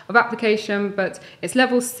of application. But it's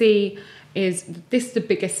level C. This is the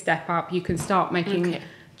biggest step up. You can start making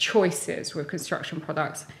choices with construction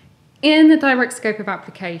products in the direct scope of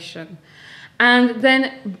application. And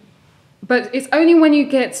then, but it's only when you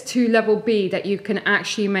get to level B that you can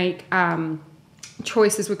actually make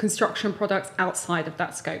choices with construction products outside of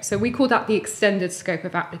that scope. So we call that the extended scope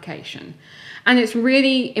of application. And it's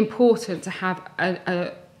really important to have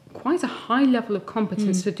quite a high level of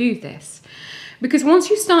competence to do this. Because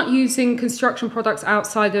once you start using construction products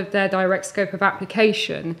outside of their direct scope of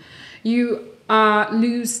application, you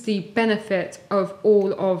lose the benefit of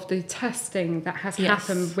all of the testing that has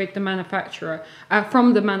happened with the manufacturer,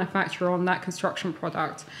 from the manufacturer on that construction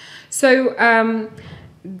product. So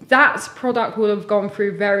that product will have gone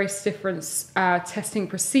through various different testing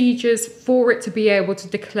procedures for it to be able to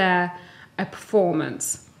declare a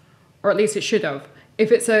performance, or at least it should have.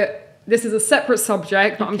 If it's this is a separate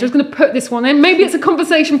subject, but I'm just going to put this one in. Maybe it's a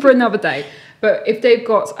conversation for another day. But if they've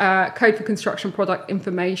got code for construction product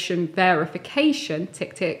information verification,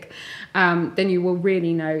 tick, tick, then you will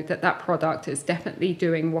really know that that product is definitely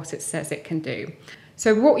doing what it says it can do.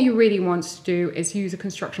 So what you really want to do is use a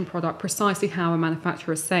construction product precisely how a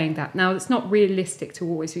manufacturer is saying that. Now, it's not realistic to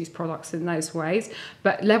always use products in those ways,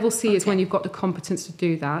 but level C is when you've got the competence to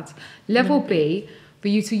do that. Level B, for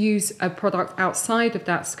you to use a product outside of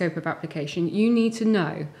that scope of application, you need to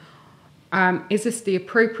know, is this the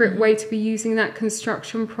appropriate way to be using that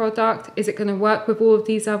construction product? Is it going to work with all of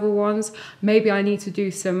these other ones? Maybe I need to do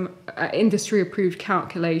some industry-approved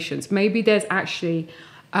calculations. Maybe there's actually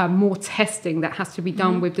more testing that has to be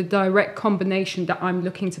done with the direct combination that I'm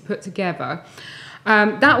looking to put together.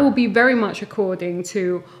 That will be very much according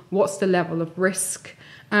to what's the level of risk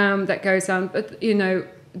that goes on. But, you know,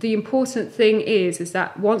 the important thing is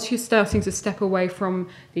that once you're starting to step away from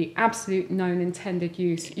the absolute known intended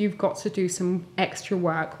use, you've got to do some extra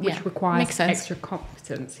work, which requires extra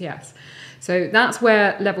competence. Yes. So that's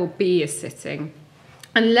where level B is sitting.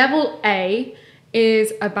 And level A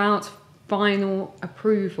is about final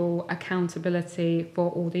approval, accountability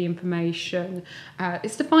for all the information.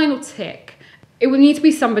 It's the final tick. It would need to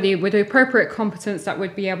be somebody with the appropriate competence that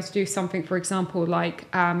would be able to do something, for example,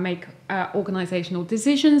 like make organizational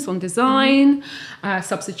decisions on design,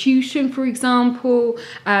 substitution, for example.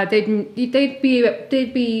 They'd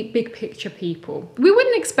be big picture people. We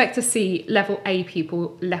wouldn't expect to see level A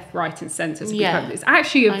people left, right, and centre. It's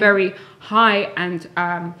actually a very high and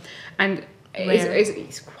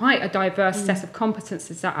it's quite a diverse set of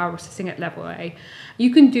competences that are sitting at level A.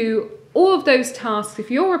 You can do all of those tasks.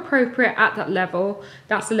 If you're appropriate at that level,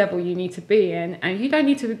 that's the level you need to be in, and you don't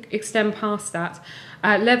need to extend past that.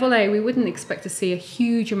 Level A, we wouldn't expect to see a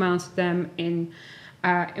huge amount of them in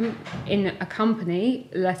a company,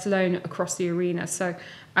 let alone across the arena. So,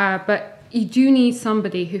 but you do need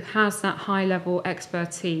somebody who has that high level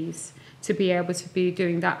expertise to be able to be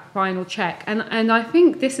doing that final check. And I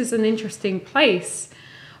think this is an interesting place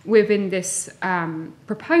within this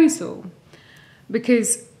proposal,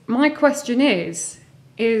 because my question is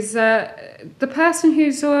the person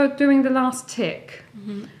who's doing the last tick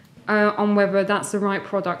on whether that's the right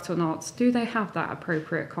product or not, do they have that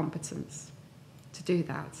appropriate competence to do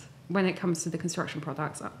that when it comes to the construction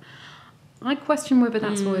products? I question whether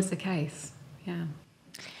that's always the case. Yeah.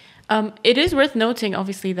 It is worth noting,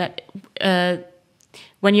 obviously, that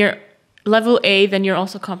when you're level A, then you're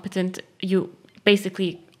also competent. You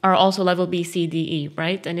basically are also level B, C, D, E,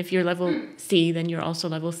 right? And if you're level C, then you're also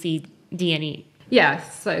level C, D, and E.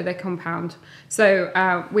 Yes, so they compound. So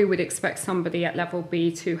we would expect somebody at level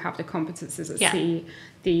B to have the competences at C,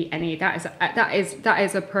 D, and E. That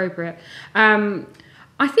is appropriate.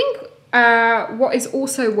 I think what is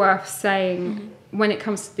also worth saying when it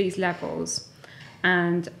comes to these levels,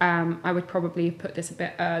 and I would probably put this a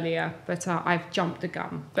bit earlier, but I've jumped the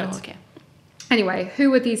gun. But anyway,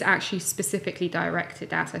 who are these actually specifically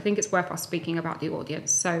directed at? I think it's worth us speaking about the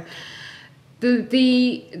audience. So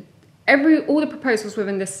the all the proposals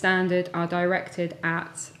within this standard are directed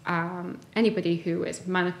at anybody who is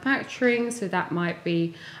manufacturing. So that might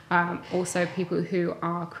be also people who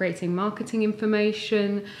are creating marketing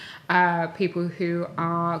information, people who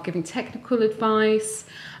are giving technical advice,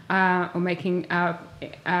 or making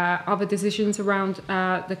other decisions around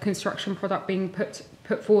the construction product being put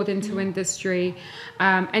forward into industry,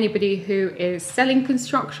 anybody who is selling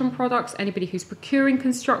construction products, anybody who's procuring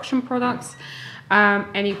construction products,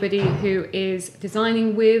 anybody who is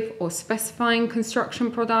designing with or specifying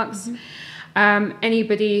construction products,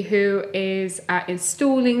 anybody who is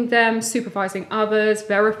installing them, supervising others,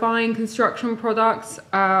 verifying construction products,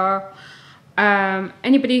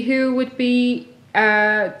 anybody who would be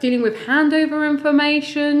dealing with handover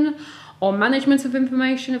information or management of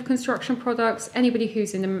information of construction products, anybody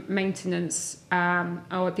who's in the maintenance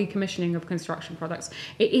or decommissioning of construction products.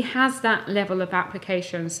 It has that level of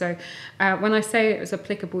application. So when I say it was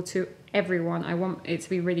applicable to everyone, I want it to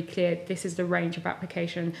be really clear, this is the range of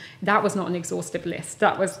application. That was not an exhaustive list.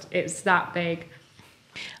 It's that big.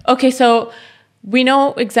 Okay, so we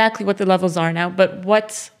know exactly what the levels are now, but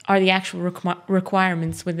what are the actual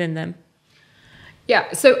requirements within them?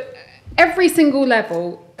 Yeah, so every single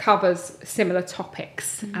level covers similar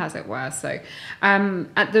topics, as it were. So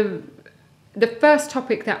at the first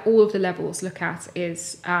topic that all of the levels look at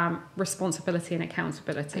is responsibility and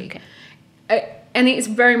accountability. Okay. And it is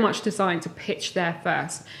very much designed to pitch there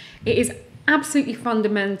first. It is absolutely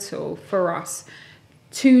fundamental for us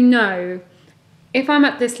to know, if I'm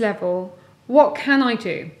at this level, what can I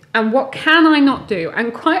do? And what can I not do?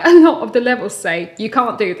 And quite a lot of the levels say, you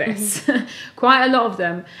can't do this. Quite a lot of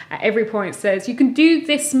them at every point says, you can do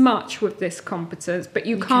this much with this competence, but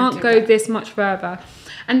you can't go this much further.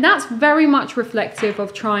 And that's very much reflective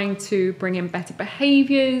of trying to bring in better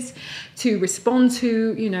behaviours, to respond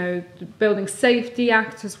to, the Building Safety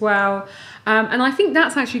Act as well. And I think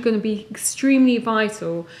that's actually going to be extremely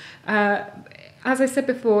vital. As I said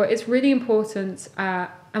before, it's really important,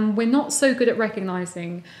 and we're not so good at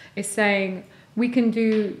recognising, is saying we can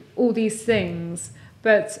do all these things,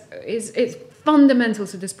 but it's fundamental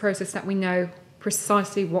to this process that we know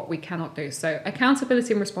precisely what we cannot do. So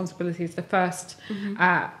accountability and responsibility is the first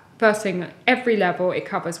thing at every level. It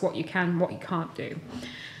covers what you can, what you can't do.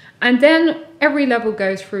 And then every level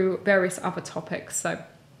goes through various other topics. So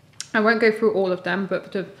I won't go through all of them,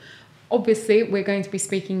 but obviously, we're going to be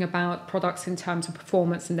speaking about products in terms of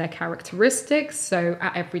performance and their characteristics. So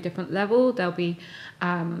at every different level, there'll be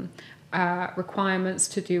requirements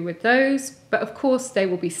to do with those. But of course, they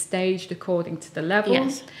will be staged according to the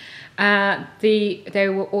levels. Yes. They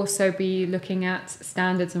will also be looking at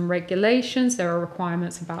standards and regulations. There are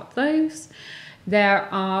requirements about those.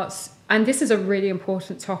 And this is a really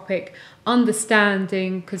important topic,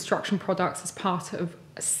 understanding construction products as part of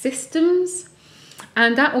systems.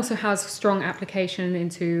 And that also has strong application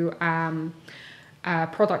into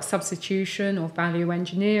product substitution or value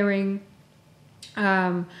engineering.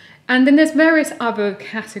 And then there's various other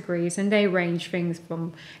categories, and they range things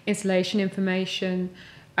from installation information,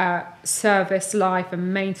 service life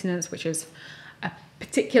and maintenance, which is a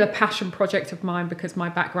particular passion project of mine because my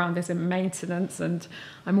background is in maintenance and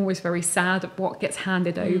I'm always very sad at what gets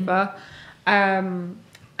handed over. And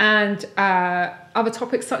other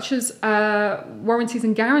topics such as warranties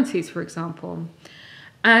and guarantees, for example.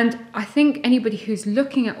 And I think anybody who's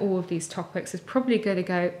looking at all of these topics is probably going to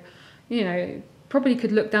go, probably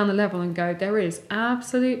could look down the level and go, there is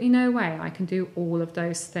absolutely no way I can do all of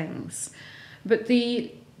those things. But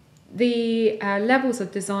the levels are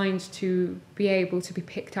designed to be able to be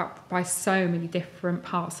picked up by so many different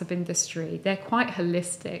parts of industry. They're quite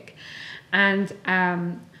holistic. And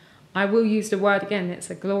I will use the word again, it's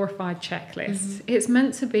a glorified checklist. It's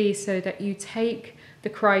meant to be so that you take the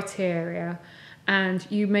criteria and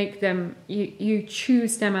you make them, you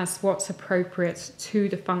choose them as what's appropriate to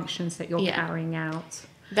the functions that you're carrying out.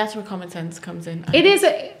 That's where common sense comes in. It is,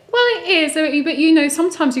 but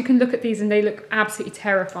sometimes you can look at these and they look absolutely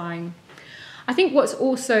terrifying. I think what's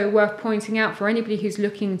also worth pointing out for anybody who's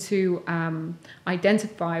looking to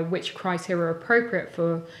identify which criteria are appropriate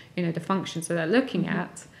for, the functions that they're looking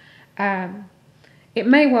at, it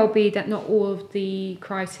may well be that not all of the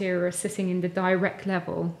criteria are sitting in the direct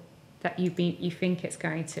level that you think it's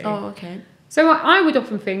going to. Oh, okay. So I would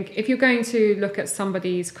often think if you're going to look at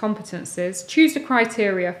somebody's competences, choose the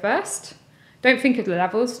criteria first. Don't think of the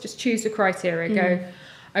levels, just choose the criteria. Go,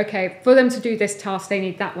 okay, for them to do this task, they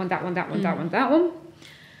need that one, that one, that one, that one, that one.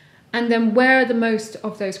 And then where the most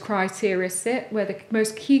of those criteria sit, where the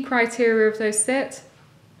most key criteria of those sit,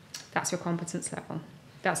 that's your competence level.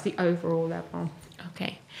 That's the overall level.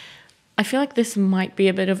 Okay. I feel like this might be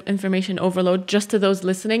a bit of information overload just to those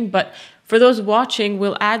listening, but for those watching,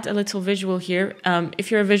 we'll add a little visual here.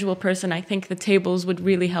 If you're a visual person, I think the tables would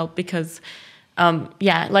really help because,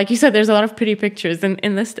 yeah, like you said, there's a lot of pretty pictures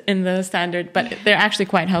in the standard, but they're actually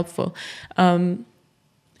quite helpful.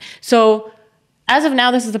 So as of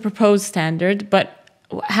now, this is the proposed standard, but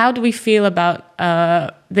how do we feel about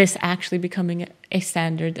this actually becoming a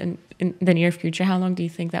standard in the near future? How long do you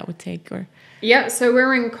think that would take? Or yeah, so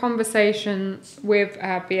we're in conversation with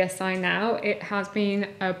BSI now. It has been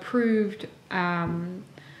approved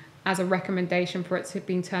as a recommendation for it to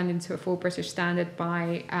be turned into a full British standard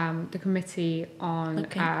by the Committee on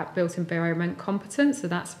Built Environment Competence, so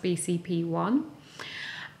that's BCP1.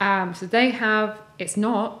 So they have, it's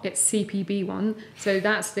CPB1, so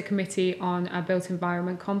that's the Committee on Built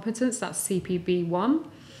Environment Competence, that's CPB1.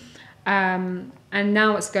 And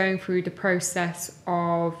now it's going through the process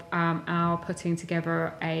of our putting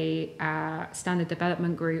together a standard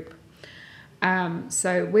development group.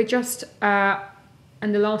 So we're just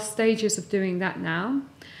in the last stages of doing that now.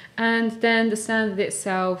 And then the standard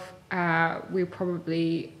itself, we'll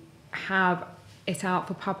probably have it out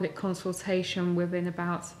for public consultation within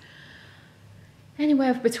about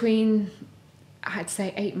anywhere between, I'd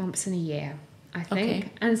say, 8 months and a year, I think.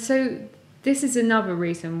 Okay. And so this is another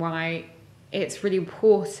reason why it's really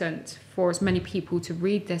important for as many people to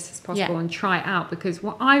read this as possible and try it out, because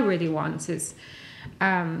what I really want is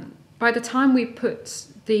by the time we put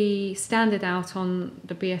the standard out on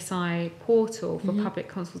the BSI portal for public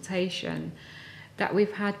consultation, that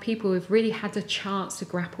we've had people who've really had a chance to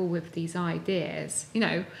grapple with these ideas, you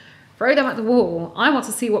know, throw them at the wall. I want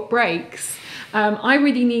to see what breaks. I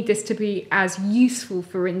really need this to be as useful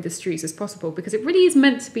for industries as possible, because it really is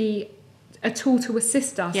meant to be a tool to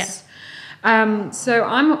assist us. So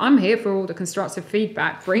I'm here for all the constructive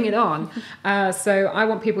feedback. Bring it on. So I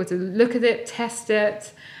want people to look at it, test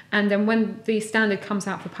it, and then when the standard comes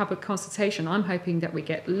out for public consultation, I'm hoping that we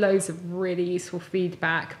get loads of really useful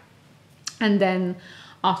feedback. And then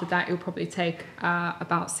after that, it'll probably take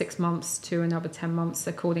about 6 months to another 10 months,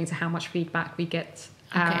 according to how much feedback we get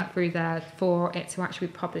through there, for it to actually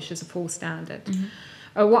be published as a full standard.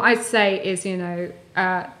 What I'd say is, you know,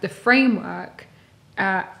 the framework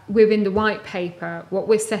within the white paper, what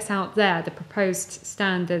we've set out there, the proposed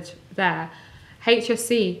standard there,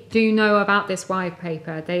 HSC do know about this white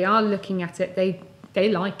paper. They are looking at it. They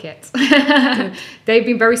like it. They've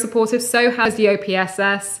been very supportive. So has the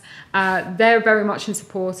OPSS. They're very much in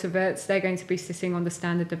support of it. They're going to be sitting on the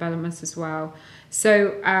standard developments as well.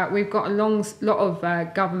 So we've got a lot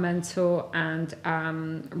of governmental and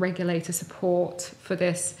regulator support for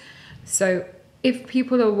this. So if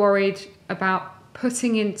people are worried about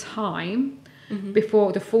putting in time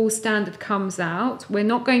before the full standard comes out, we're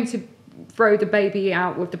not going to throw the baby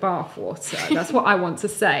out with the bathwater. That's what I want to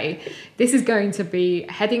say. This is going to be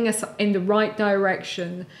heading us in the right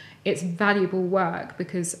direction. It's valuable work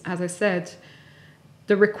because, as I said,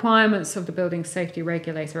 the requirements of the building safety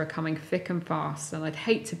regulator are coming thick and fast, and I'd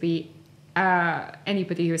hate to be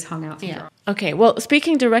anybody who is hung out to dry. Okay, well,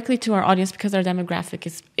 speaking directly to our audience, because our demographic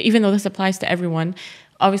is, even though this applies to everyone,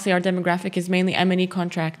 obviously our demographic is mainly M&E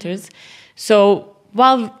contractors. So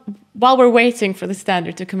while we're waiting for the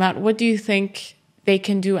standard to come out, what do you think they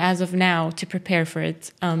can do as of now to prepare for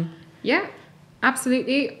it? Yeah,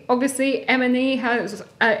 absolutely. Obviously, M&E has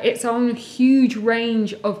its own huge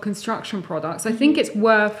range of construction products. I think it's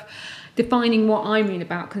worth defining what I mean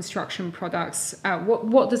about construction products.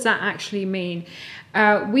 What does that actually mean?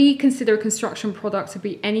 We consider a construction product to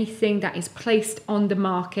be anything that is placed on the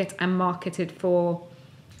market and marketed for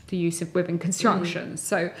the use of within construction.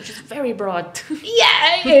 So, which is very broad.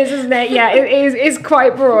 Yeah, it is, isn't it? Yeah, it is. It's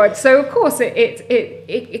quite broad. So of course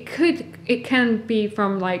it can be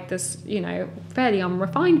from like this, you know, fairly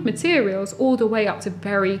unrefined materials all the way up to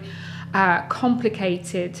very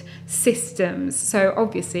complicated systems. So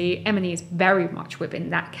obviously M&E is very much within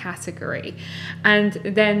that category, and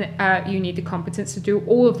then you need the competence to do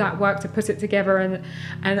all of that work to put it together, and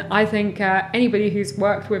I think anybody who's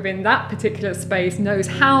worked within that particular space knows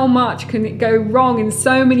how much can go wrong in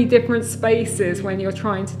so many different spaces when you're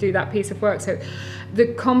trying to do that piece of work. So the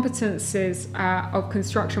competences of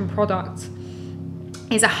construction products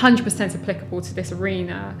is 100% applicable to this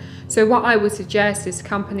arena. So what I would suggest is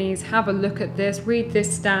companies have a look at this, read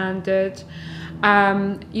this standard.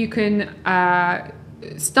 You can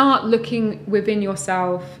start looking within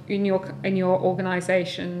yourself, in your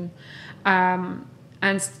organization,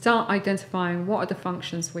 and start identifying what are the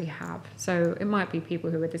functions we have. So it might be people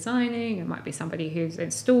who are designing, it might be somebody who's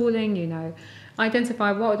installing, you know.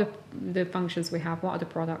 Identify what are the functions we have, what are the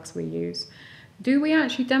products we use. do we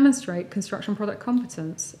actually demonstrate construction product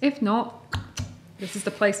competence? If not, this is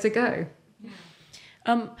the place to go.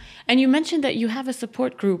 And you mentioned that you have a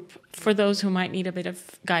support group for those who might need a bit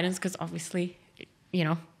of guidance, because obviously,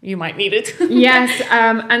 you might need it. Yes,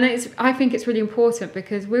 and I think it's really important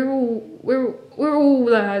because we're all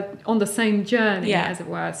on the same journey, as it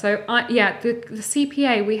were. So the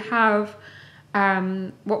CPA, we have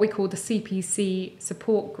what we call the CPC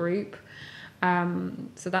support group.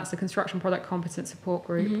 So that's the Construction Product Competence Support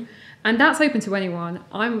Group, and that's open to anyone.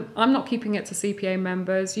 I'm not keeping it to CPA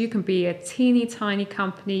members. You can be a teeny tiny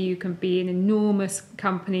company, you can be an enormous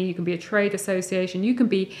company, you can be a trade association, you can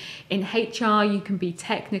be in HR, you can be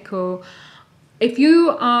technical. If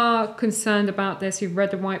you are concerned about this, you've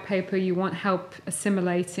read the white paper, you want help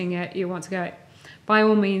assimilating it, you want to go, by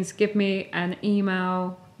all means, give me an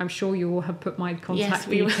email. I'm sure you all have put my contact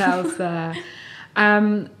details there.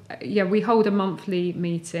 We hold a monthly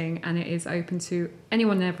meeting, and it is open to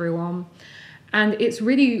anyone and everyone, and it's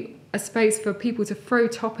really a space for people to throw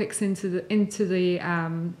topics into the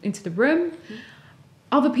room.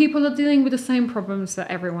 Other people are dealing with the same problems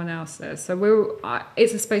that everyone else is, so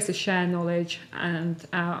it's a space to share knowledge and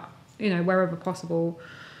wherever possible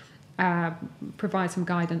provide some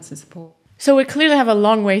guidance and support. So we clearly have a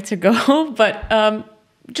long way to go, but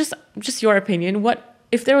just your opinion,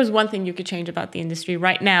 if there was one thing you could change about the industry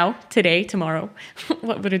right now, today, tomorrow,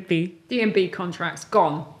 what would it be? D&B contracts,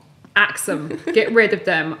 gone. Axe them. Get rid of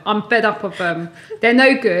them. I'm fed up of them. They're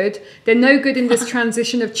no good. They're no good in this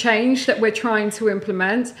transition of change that we're trying to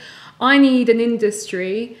implement. I need an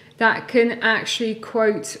industry that can actually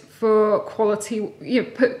quote for quality,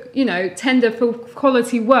 tender for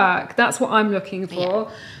quality work. That's what I'm looking for.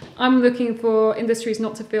 Yeah. I'm looking for industries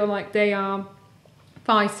not to feel like they are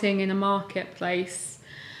fighting in a marketplace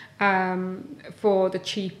for the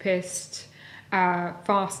cheapest,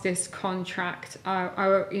 fastest contract.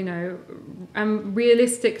 And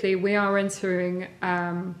realistically, we are entering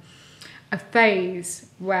a phase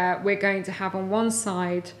where we're going to have on one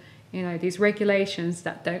side, these regulations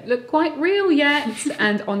that don't look quite real yet,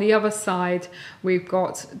 and on the other side, we've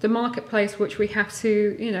got the marketplace which we have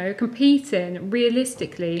to, compete in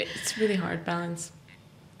realistically. It's really hard balance.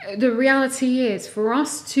 The reality is, for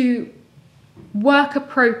us to work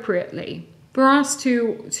appropriately, for us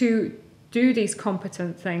to do these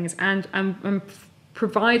competent things and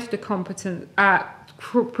provide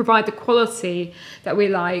provide the quality that we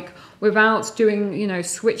like without doing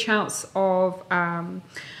switch outs of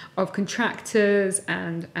contractors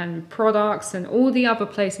and products and all the other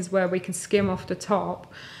places where we can skim off the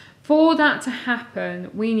top. For that to happen,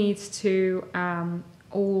 we need to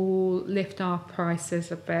all lift our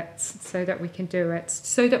prices a bit so that we can do it,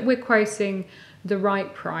 so that we're quoting the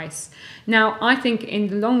right price. Now, I think in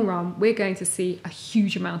the long run, we're going to see a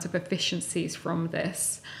huge amount of efficiencies from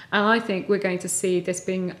this. And I think we're going to see this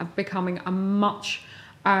becoming a much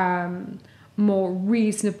more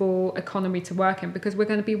reasonable economy to work in, because we're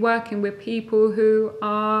going to be working with people who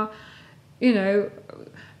are,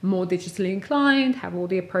 more digitally inclined, have all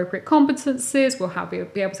the appropriate competencies, will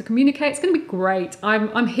be able to communicate. It's going to be great.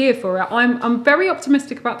 I'm here for it. I'm very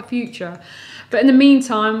optimistic about the future. But in the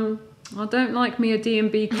meantime, I don't like me a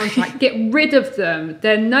D&B contract. Get rid of them.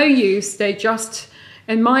 They're no use. They just,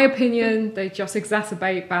 in my opinion, they just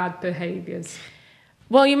exacerbate bad behaviours.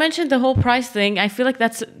 Well, you mentioned the whole price thing. I feel like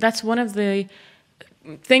that's one of the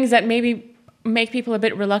things that maybe make people a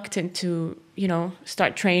bit reluctant to,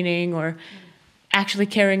 start training or actually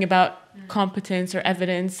caring about competence or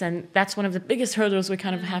evidence, and that's one of the biggest hurdles we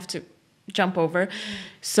kind of have to jump over.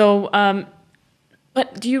 So,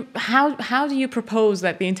 but how do you propose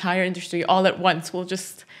that the entire industry all at once will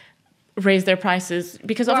just raise their prices?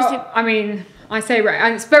 Because obviously, I say right,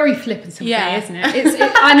 and it's very flippant of me, isn't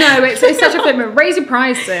it? I know it's such a flippant. Raise your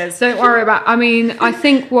prices. Don't worry about. I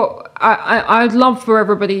think what I'd love for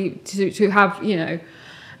everybody to have,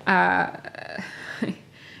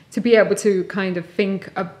 to be able to kind of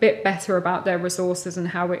think a bit better about their resources and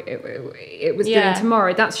how it was doing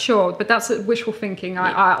tomorrow. That's sure, but that's wishful thinking.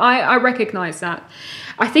 I recognise that.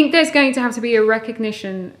 I think there's going to have to be a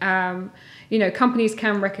recognition. Companies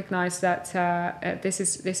can recognise that this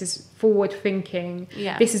is forward thinking.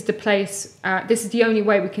 Yeah. This is the place. This is the only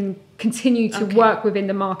way we can continue to work within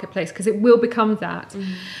the marketplace, because it will become that.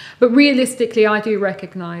 Mm-hmm. But realistically, I do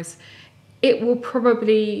recognise it will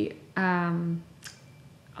probably.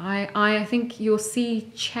 I think you'll see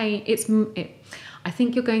change. I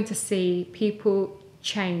think you're going to see people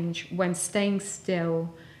change when staying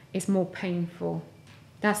still is more painful.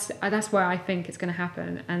 That's where I think it's going to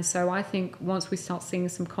happen. And so I think once we start seeing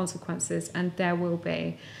some consequences, and there will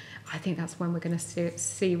be, I think that's when we're going to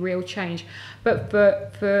see real change. But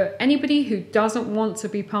for anybody who doesn't want to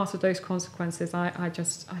be part of those consequences, I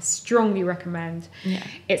strongly recommend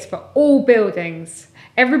it's for all buildings,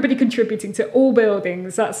 everybody contributing to all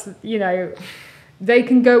buildings. That's, you know, they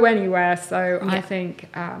can go anywhere. So I think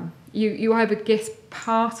you either get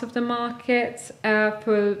part of the market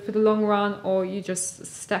for the long run, or you just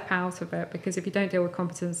step out of it, because if you don't deal with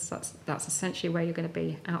competence, that's essentially where you're going to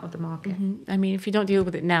be out of the market. I mean, if you don't deal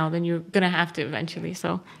with it now, then you're going to have to eventually.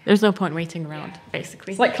 So there's no point waiting around,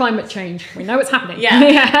 basically. It's like climate change. We know it's happening.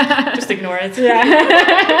 Yeah. Just ignore it.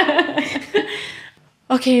 Yeah.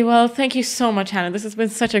 Okay, well, thank you so much, Hannah. This has been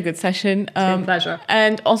such a good session. It's been a pleasure.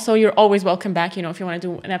 And also, you're always welcome back, you know, if you want to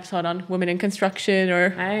do an episode on women in construction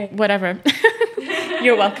or whatever.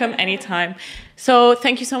 You're welcome anytime. So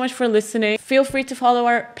thank you so much for listening. Feel free to follow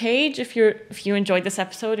our page if you enjoyed this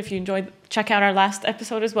episode. If you enjoyed, check out our last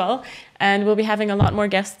episode as well. And we'll be having a lot more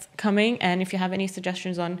guests coming. And if you have any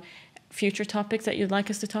suggestions on future topics that you'd like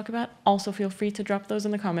us to talk about, also feel free to drop those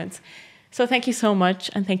in the comments. So thank you so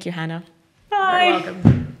much. And thank you, Hannah. Bye. You're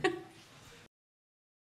welcome.